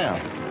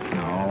himself.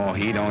 No,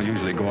 he don't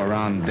usually go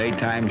around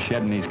daytime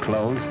shedding his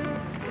clothes.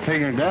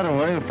 Figured that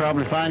way, he'll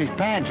probably find his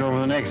pants over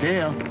the next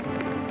hill.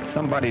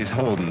 Somebody's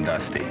holding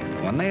Dusty.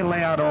 When they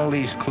lay out all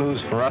these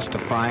clues for us to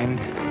find,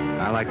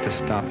 I like to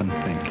stop and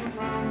think.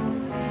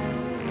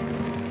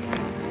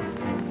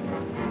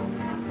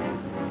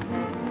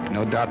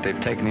 No doubt they've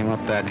taken him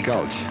up that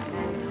gulch.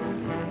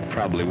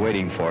 Probably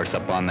waiting for us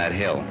up on that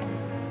hill.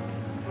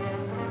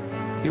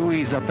 You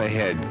ease up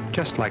ahead,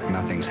 just like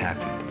nothing's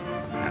happened,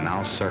 and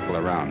I'll circle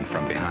around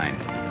from behind.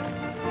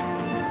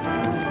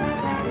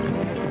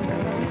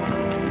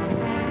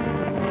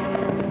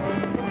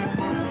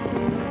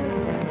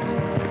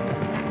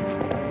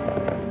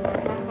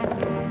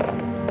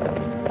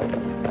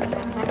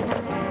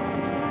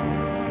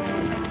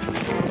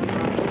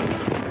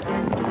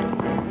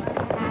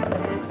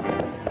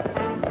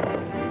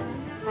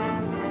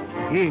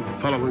 He ain't the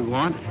fellow we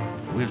want.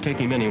 We'll take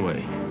him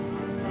anyway.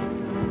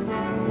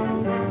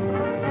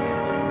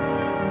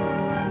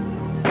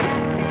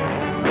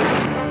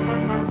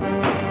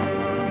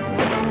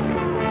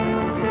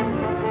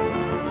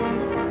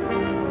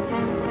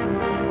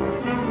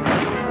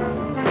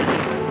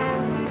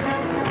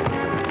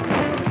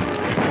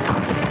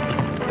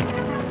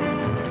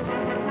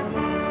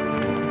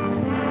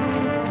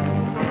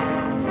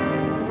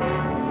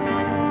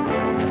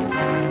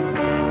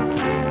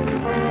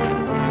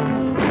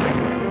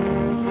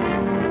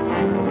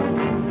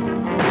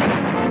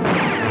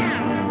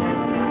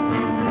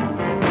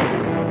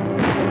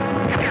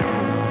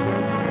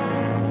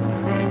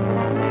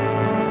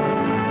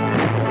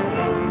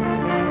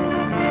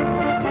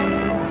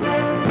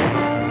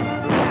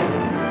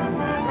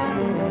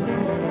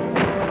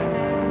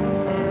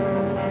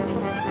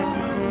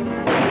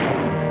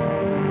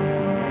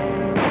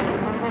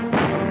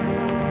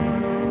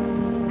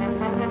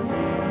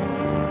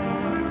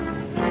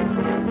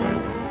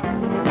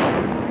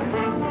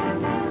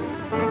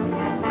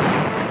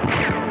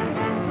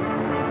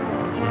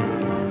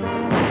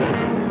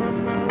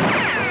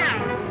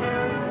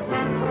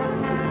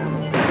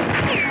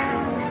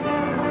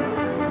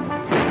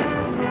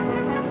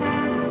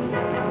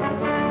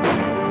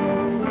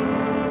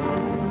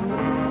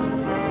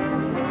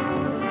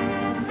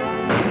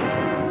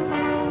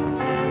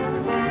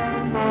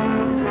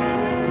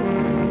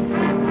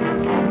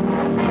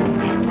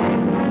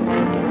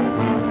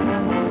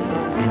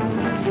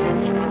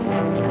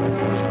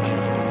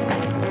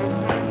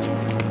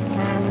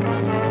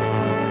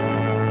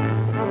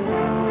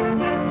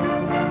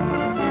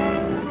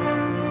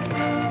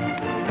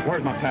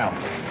 Where's my pal?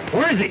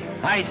 Where is he?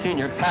 I ain't seen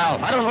your pal.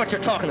 I don't know what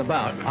you're talking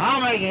about. I'll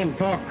make him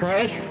talk,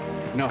 Crash.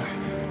 No.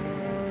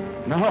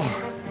 No.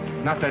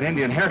 Not that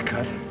Indian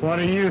haircut. What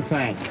do you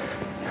think?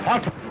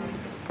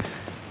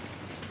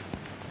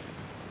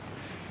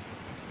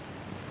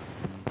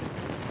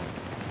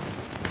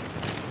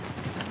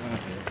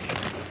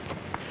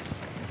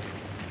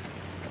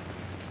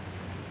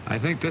 I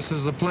think this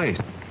is the place.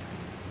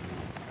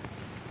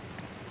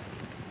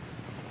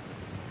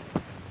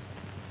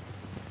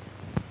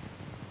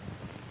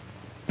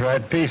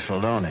 Right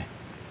peaceful, don't he?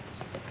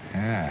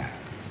 Yeah.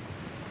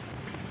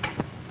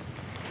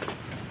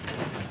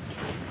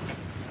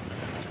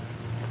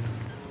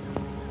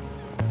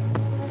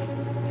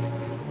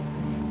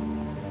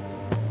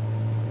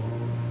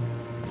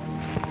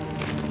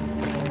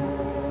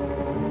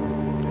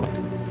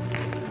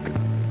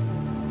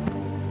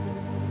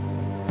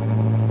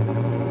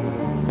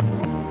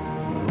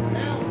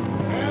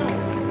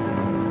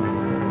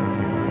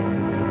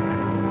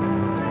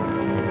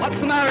 What's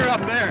the matter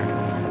up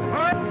there?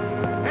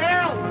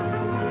 Help!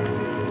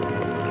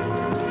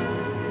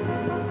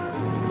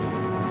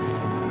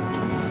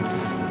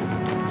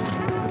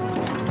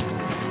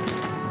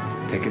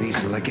 Take it easy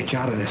till I get you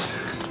out of this.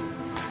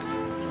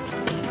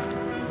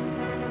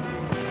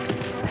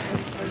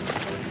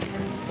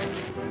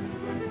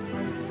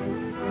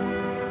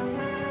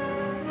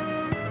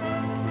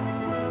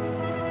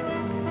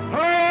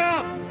 Hurry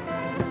up!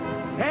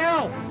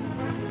 Help!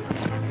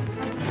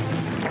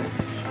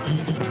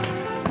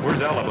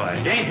 Where's Alibi?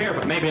 He ain't here,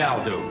 but maybe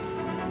I'll do.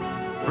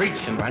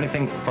 Reaching for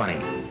anything funny.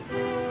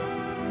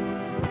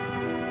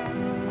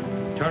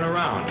 Turn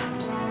around.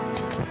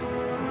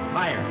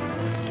 Fire.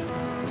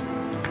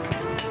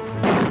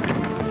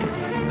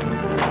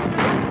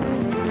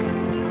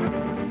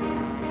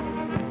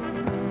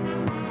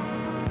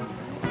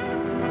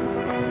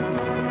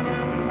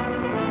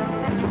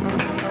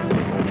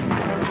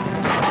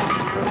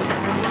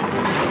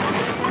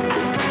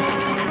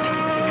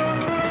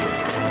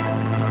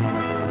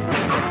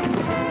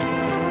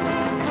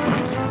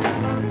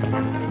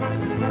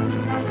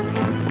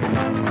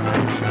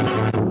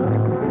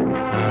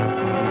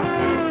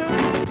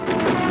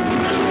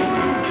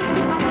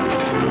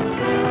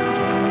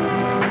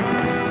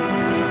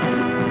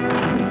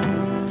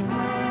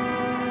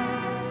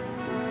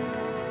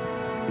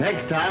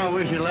 Next time, I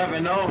wish you'd let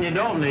me know if you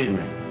don't need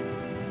me.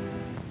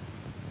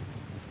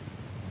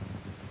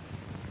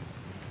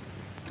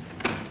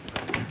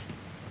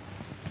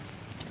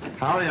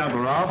 Howdy, Uncle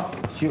Ralph.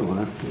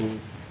 Sure.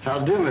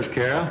 How'd do, Miss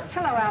Carol?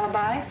 Hello,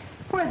 Alibi.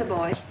 Where are the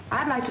boys?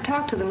 I'd like to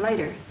talk to them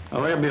later.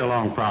 Oh, they'll be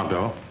along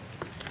pronto.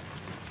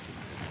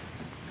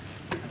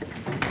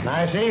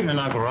 Nice evening,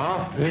 Uncle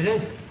Ralph. Is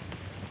it?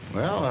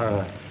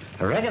 Well,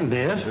 I reckon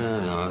it is.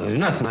 No, there's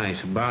nothing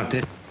nice about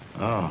it.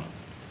 Oh.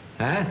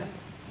 Huh?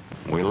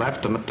 We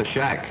left them at the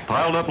shack.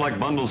 Piled up like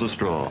bundles of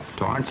straw.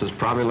 Torrance has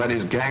probably let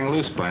his gang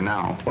loose by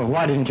now. Well,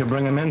 why didn't you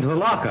bring them into the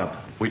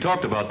lockup? We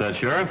talked about that,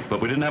 Sheriff, but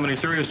we didn't have any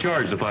serious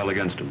charge to file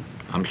against him.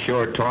 I'm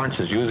sure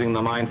Torrance is using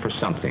the mine for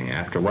something.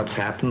 After what's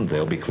happened,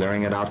 they'll be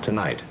clearing it out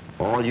tonight.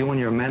 All you and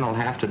your men will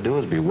have to do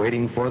is be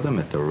waiting for them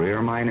at the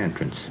rear mine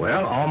entrance.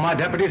 Well, all my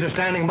deputies are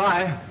standing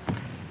by.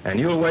 And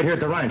you'll wait here at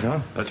the ranch,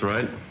 huh? That's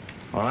right.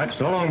 All right,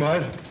 so long,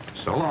 boys.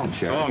 So long, So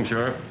Sheriff. long,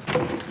 Sheriff.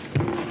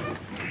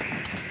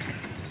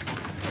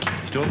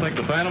 Still think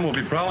the Phantom will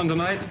be prowling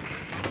tonight?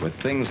 With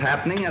things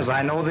happening as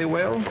I know they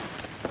will,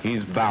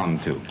 he's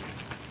bound to.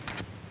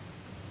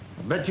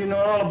 I bet you know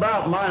all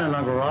about mining,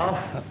 Uncle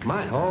Ralph.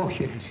 Oh,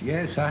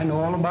 yes, I know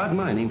all about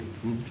mining.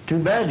 It's too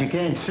bad you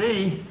can't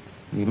see.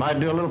 You might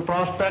do a little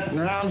prospecting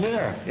around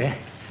here. Yeah.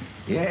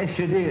 Yes,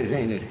 it is,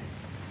 ain't it?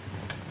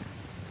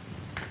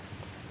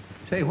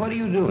 Say, what are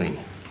you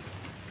doing?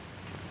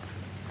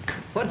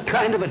 What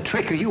kind of a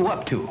trick are you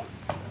up to?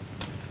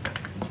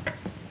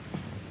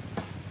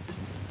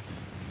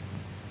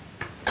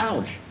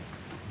 Ouch.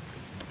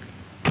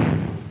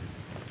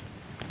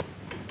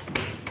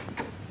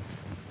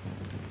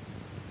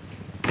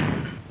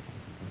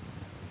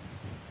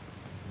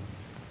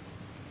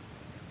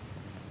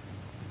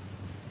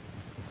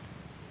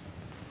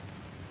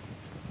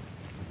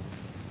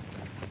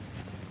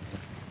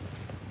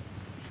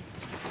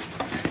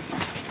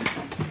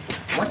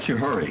 What's your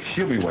hurry?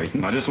 She'll be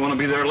waiting. I just want to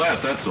be there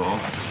last, that's all.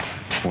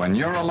 When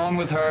you're alone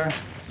with her,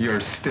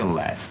 you're still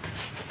last.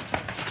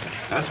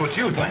 That's what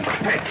you think.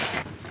 Hey.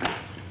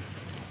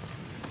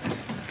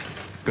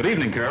 Good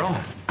evening, Carol.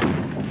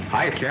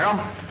 Hi, Carol.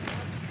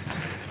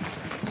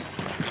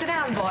 Sit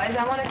down, boys.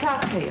 I want to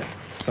talk to you.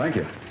 Thank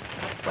you.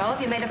 Well,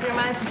 have you made up your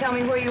minds to tell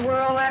me where you were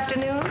all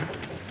afternoon?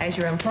 As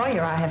your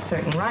employer, I have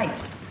certain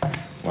rights.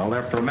 Well,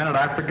 there for a minute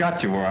I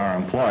forgot you were our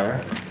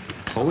employer.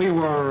 Well, we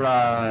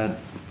were,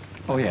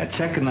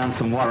 checking on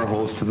some water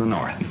holes to the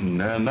north. And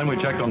then we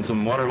checked on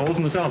some water holes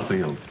in the south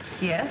field.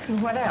 Yes,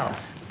 and what else?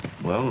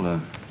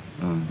 Well,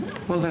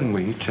 then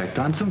we checked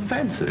on some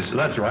fences.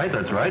 that's right.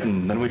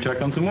 And then we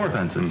checked on some more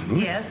fences.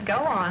 Yes, go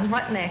on.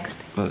 What next?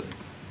 But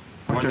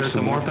weren't there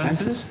some more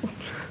fences?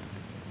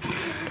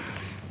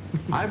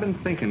 I've been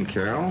thinking,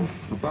 Carol,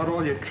 about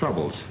all your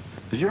troubles.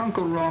 Does your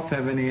Uncle Rolf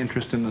have any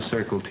interest in the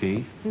Circle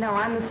T? No,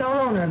 I'm the sole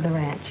owner of the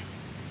ranch.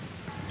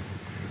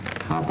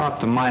 How about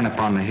the mine up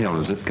on the hill?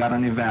 Has it got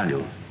any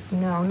value?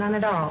 No, none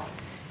at all.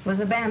 It was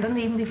abandoned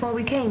even before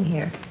we came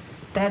here.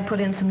 Dad put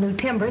in some new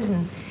timbers,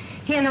 and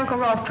he and Uncle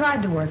Rolf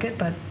tried to work it,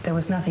 but there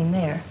was nothing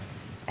there.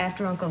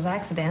 After Uncle's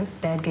accident,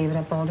 Dad gave it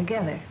up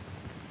altogether.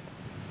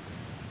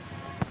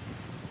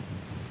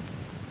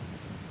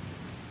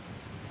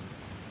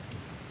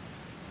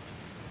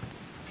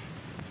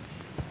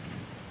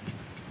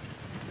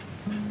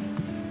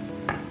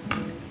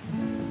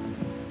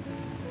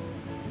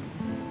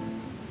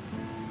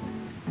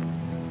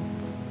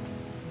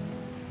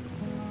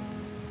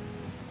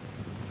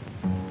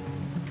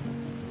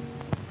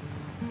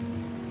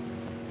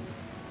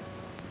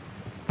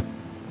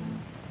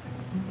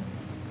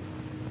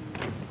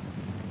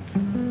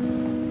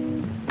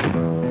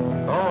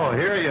 Oh,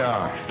 here you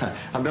are.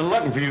 I've been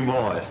looking for you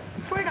boys.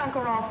 Where'd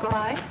Uncle Rolf go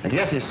hide? I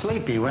guess he's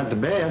sleepy. He went to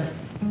bed.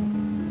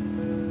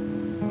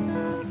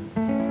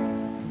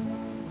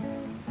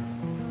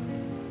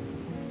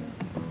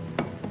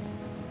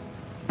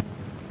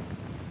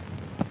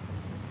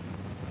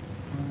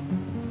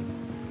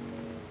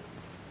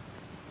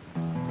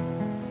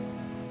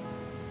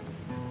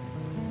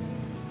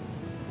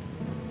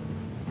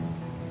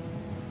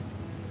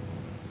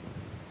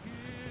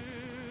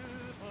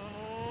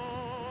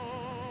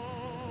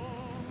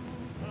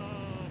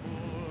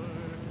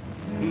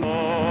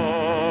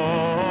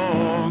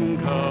 Long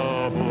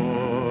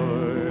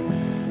cowboy,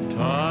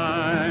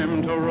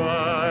 time to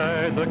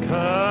ride the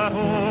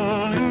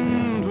cattle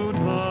into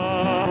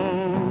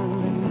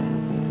town.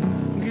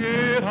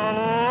 Get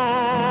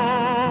along,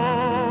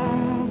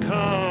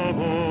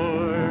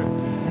 cowboy,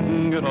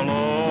 get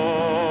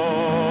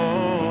along,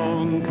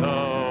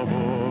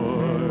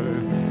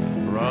 cowboy,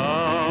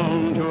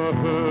 round to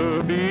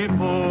her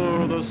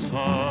before the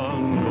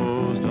sun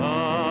goes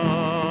down.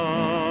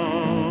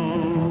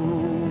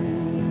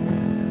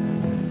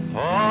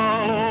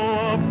 Follow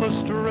up the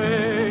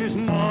strays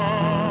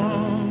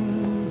now.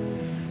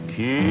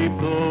 Keep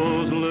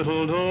those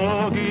little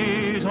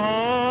doggies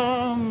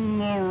on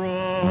the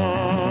run.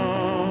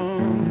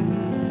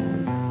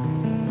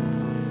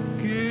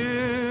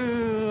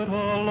 Get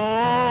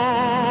along,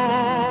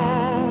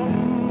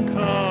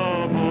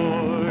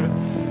 cowboy,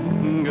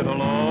 get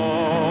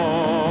along.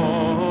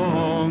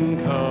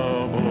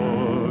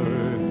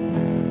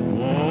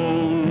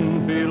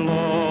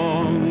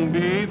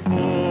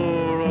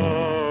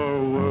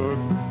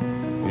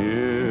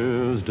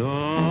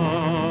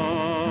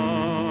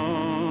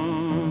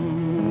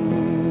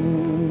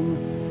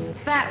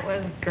 That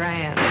was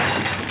grand.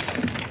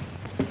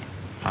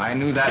 I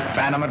knew that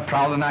phantom would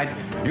prowl tonight.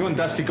 You and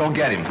Dusty go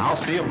get him. I'll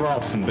see if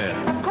Rolf's in bed.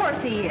 Of course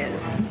he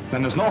is.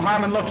 Then there's no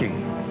harm in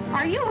looking.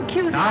 Are you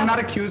accusing I'm him? not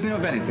accusing him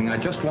of anything. I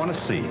just want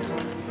to see.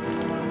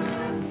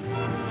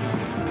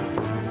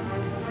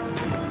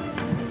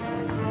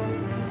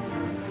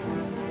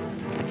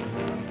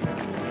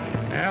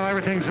 Well,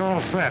 everything's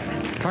all set.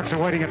 Trucks are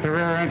waiting at the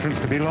rear entrance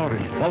to be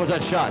loaded. What was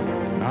that shot?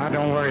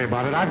 Don't worry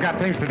about it. I've got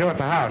things to do at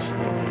the house.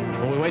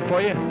 Will we wait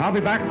for you? I'll be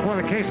back before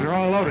the cases are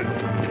all loaded.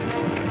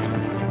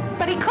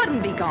 But he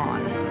couldn't be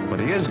gone.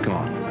 But he is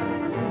gone.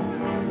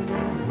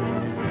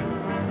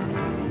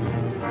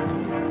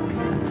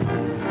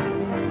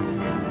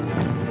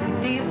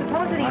 Do you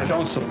suppose that he... I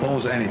don't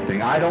suppose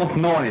anything. I don't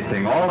know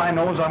anything. All I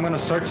know is I'm going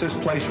to search this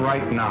place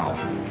right now.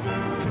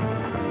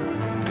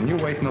 And you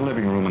wait in the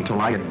living room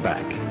until I get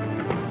back.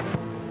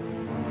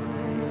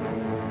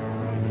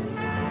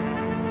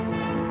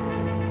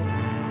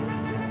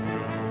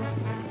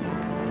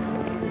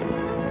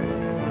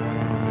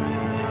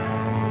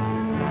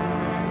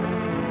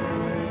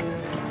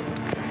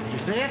 Did you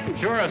see it?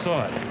 Sure, I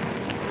saw it.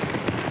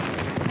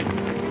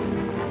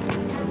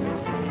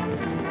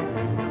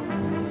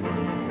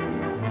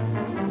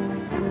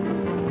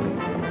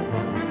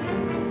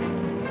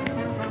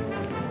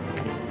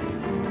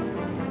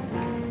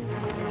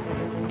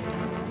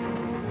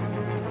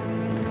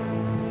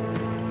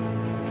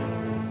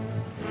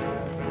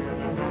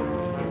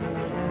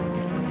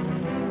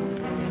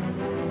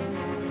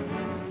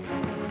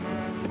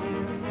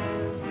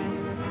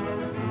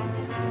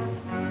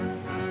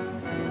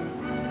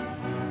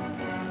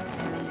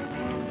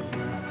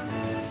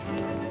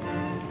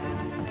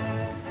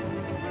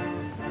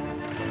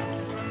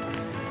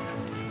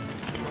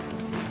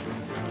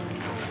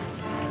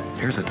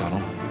 Here's a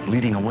tunnel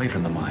leading away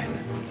from the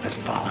mine. Let's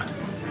follow it.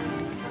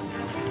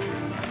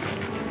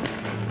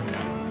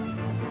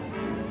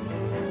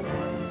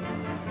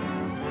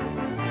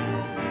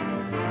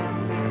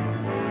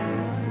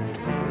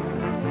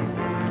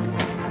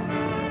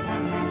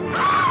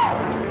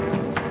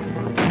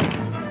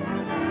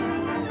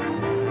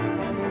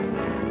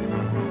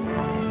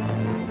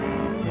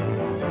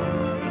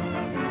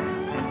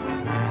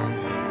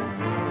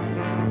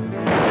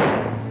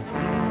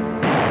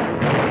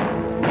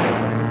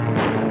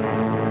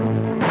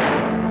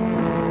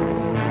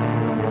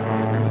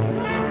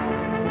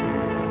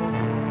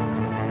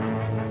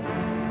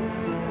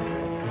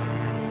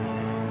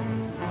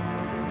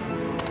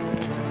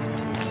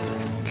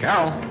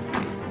 Carol?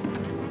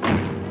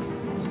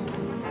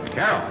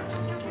 Carol?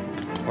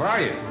 Where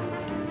are you?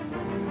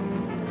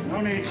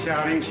 No need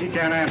shouting. She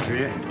can't answer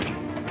you.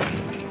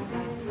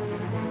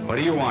 What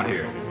do you want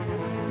here?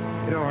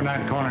 Get over in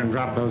that corner and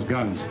drop those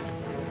guns.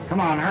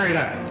 Come on, hurry it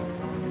up.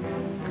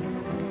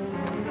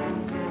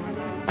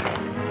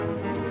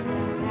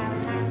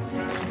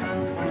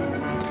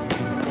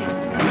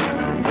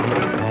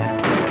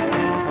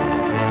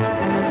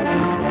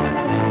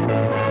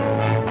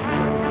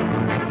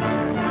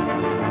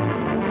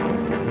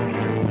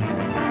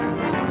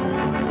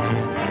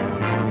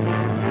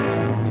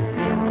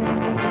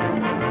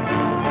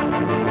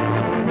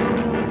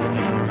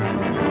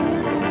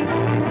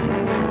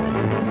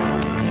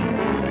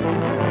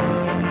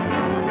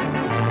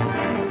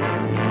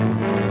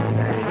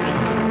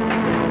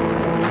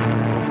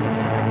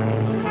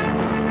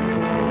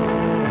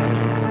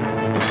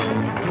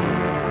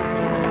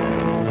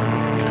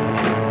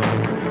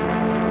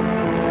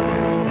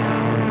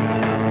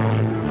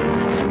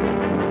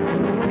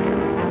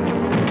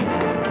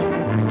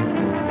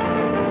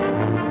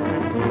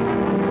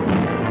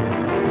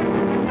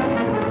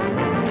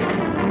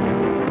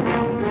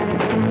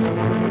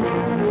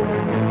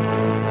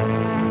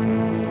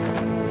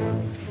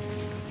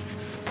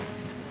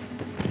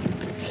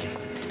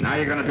 Now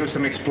you're going to do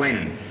some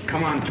explaining.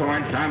 Come on,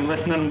 Torrance, I'm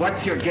listening.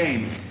 What's your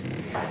game?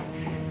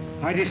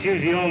 I just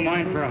used the old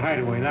mine for a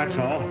hideaway, that's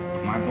all.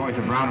 My boys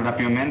have rounded up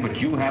your men,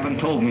 but you haven't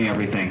told me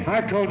everything.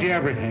 I've told you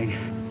everything.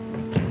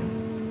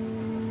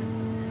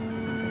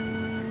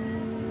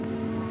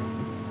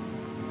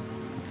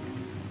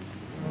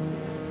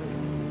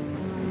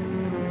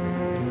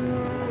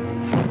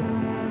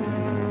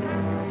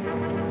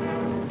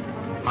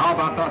 How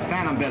about those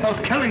phantom bits?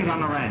 Those killings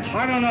on the ranch?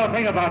 I don't know a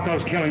thing about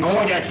those killings.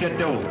 Oh, yes, you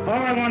do. All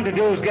I wanted to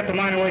do was get the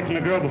mine away from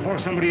the girl before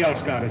somebody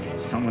else got it.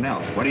 Someone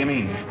else? What do you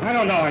mean? I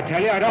don't know, I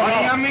tell you. I don't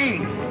know. What do you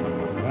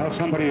mean? Well,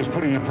 somebody was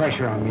putting the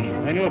pressure on me.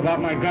 They knew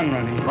about my gun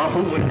running. Well,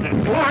 who was it?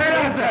 Why,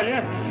 I'll tell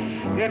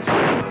you. It's...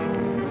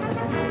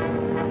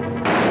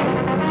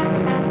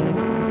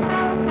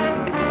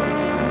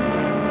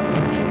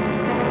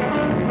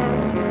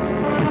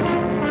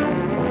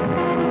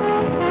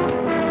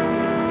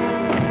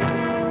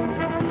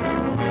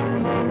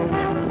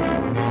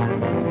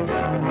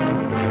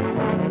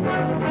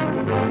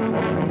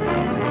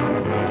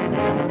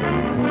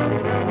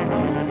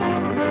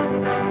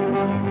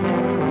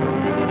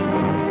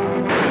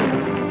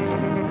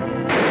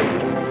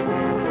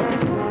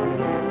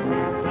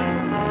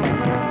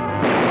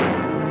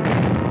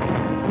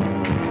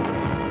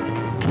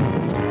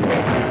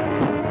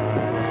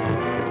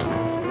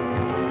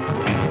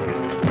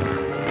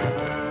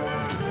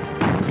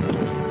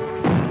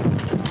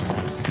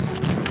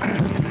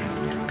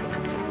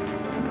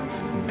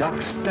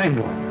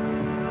 Stengel.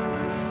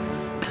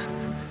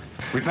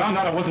 We found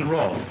out it wasn't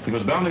Rolfe. He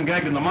was bound and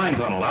gagged in the mine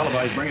tunnel.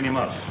 Alibi's bringing him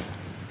up.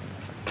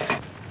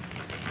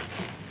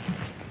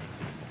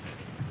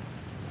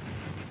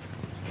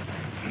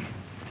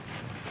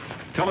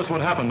 Tell us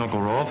what happened,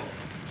 Uncle Rolfe.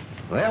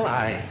 Well,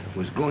 I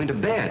was going to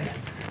bed.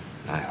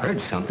 I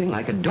heard something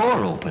like a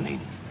door opening.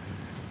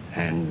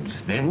 And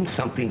then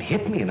something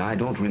hit me, and I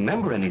don't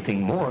remember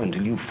anything more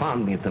until you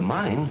found me at the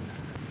mine.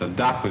 The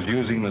doc was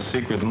using the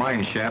secret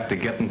mine shaft to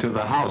get into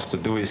the house to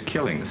do his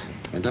killings.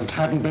 And if it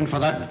hadn't been for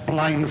that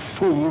blind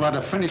fool, I'd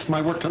have finished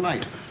my work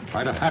tonight.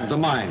 I'd have had the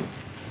mine.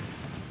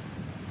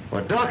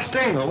 Well, Doc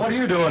Stengel, what are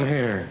you doing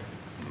here?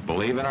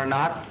 Believe it or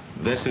not,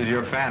 this is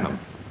your phantom.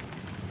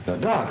 The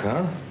Doc,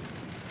 huh?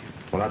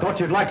 Well, I thought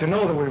you'd like to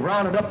know that we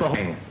rounded up the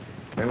whole...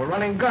 They were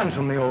running guns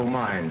from the old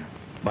mine,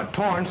 but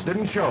Torrance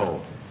didn't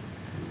show.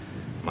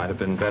 Might have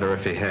been better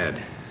if he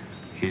had.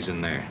 He's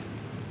in there.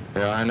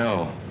 Yeah, I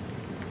know.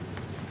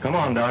 Come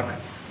on, Doc.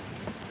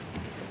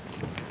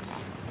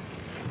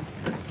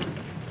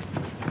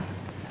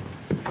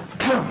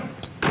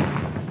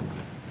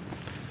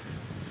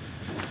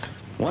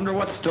 Wonder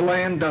what's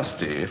delaying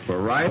Dusty. If we're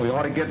right, we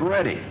ought to get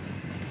ready.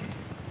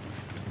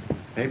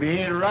 Maybe he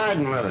ain't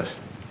riding with us.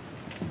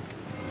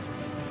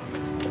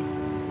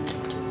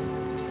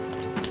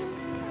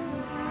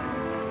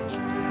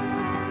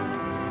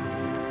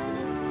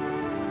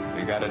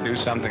 We got to do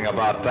something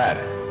about that.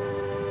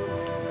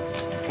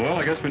 Well,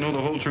 I guess we know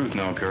the whole truth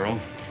now, Carol.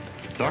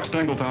 Doc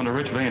Stengel found a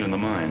rich vein in the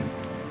mine,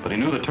 but he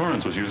knew that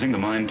Torrance was using the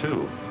mine,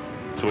 too.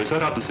 So he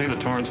set out to see that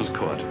Torrance was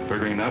caught,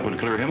 figuring that would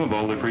clear him of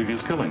all the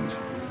previous killings.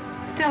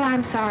 Still,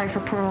 I'm sorry for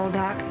poor old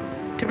Doc.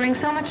 To bring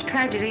so much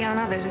tragedy on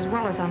others as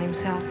well as on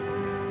himself.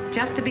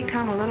 Just to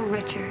become a little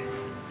richer.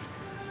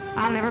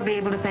 I'll never be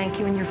able to thank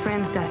you and your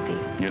friends, Dusty.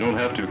 You don't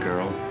have to,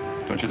 Carol.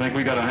 Don't you think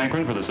we got a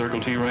hankering for the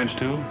Circle T Ranch,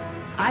 too?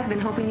 I've been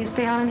hoping you'd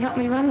stay on and help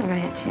me run the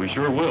ranch. We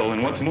sure will,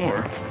 and what's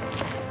more...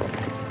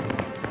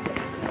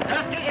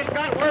 Dusty just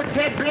got word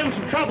Ted Grimm's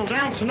some trouble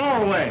down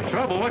Sonora way.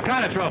 Trouble? What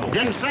kind of trouble?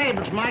 Didn't say,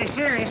 but it's mighty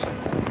serious.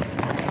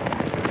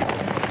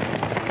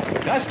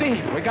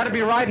 Dusty, we got to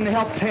be riding to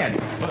help Ted.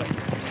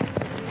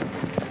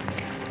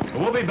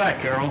 We'll be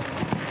back, Carol.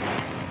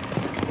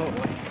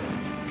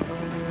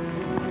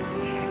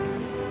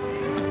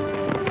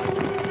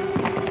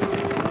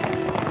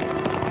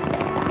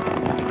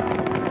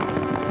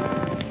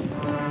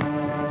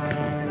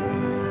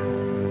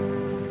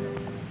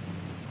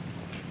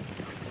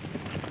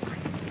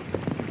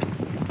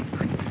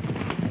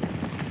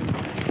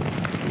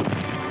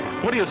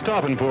 What are you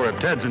stopping for if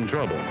Ted's in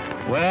trouble?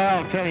 Well,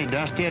 I'll tell you,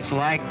 Dusty, it's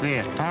like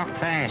this. Talk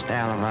fast,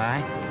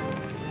 Alibi.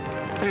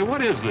 Hey,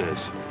 what is this?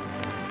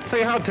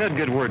 Say, how'd Ted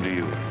get word to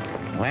you?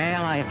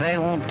 Well, if they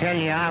won't tell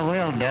you, I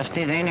will,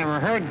 Dusty. They never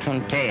heard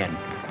from Ted.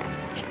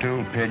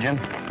 Stool pigeon.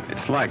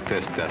 It's like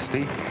this,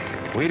 Dusty.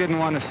 We didn't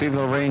want to see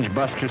the range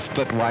busters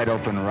split wide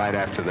open right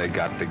after they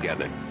got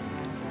together.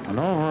 And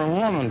over a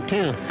woman,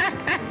 too.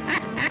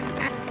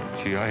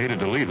 Gee, I hated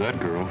to leave that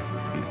girl.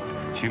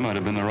 She might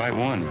have been the right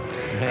one.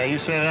 Yeah, you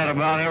say that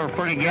about every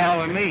pretty gal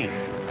with me.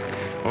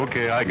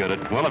 Okay, I got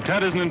it. Well, if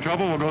Ted isn't in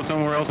trouble, we'll go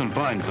somewhere else and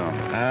find some.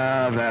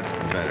 Ah, that's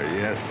better.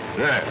 Yes,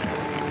 sir.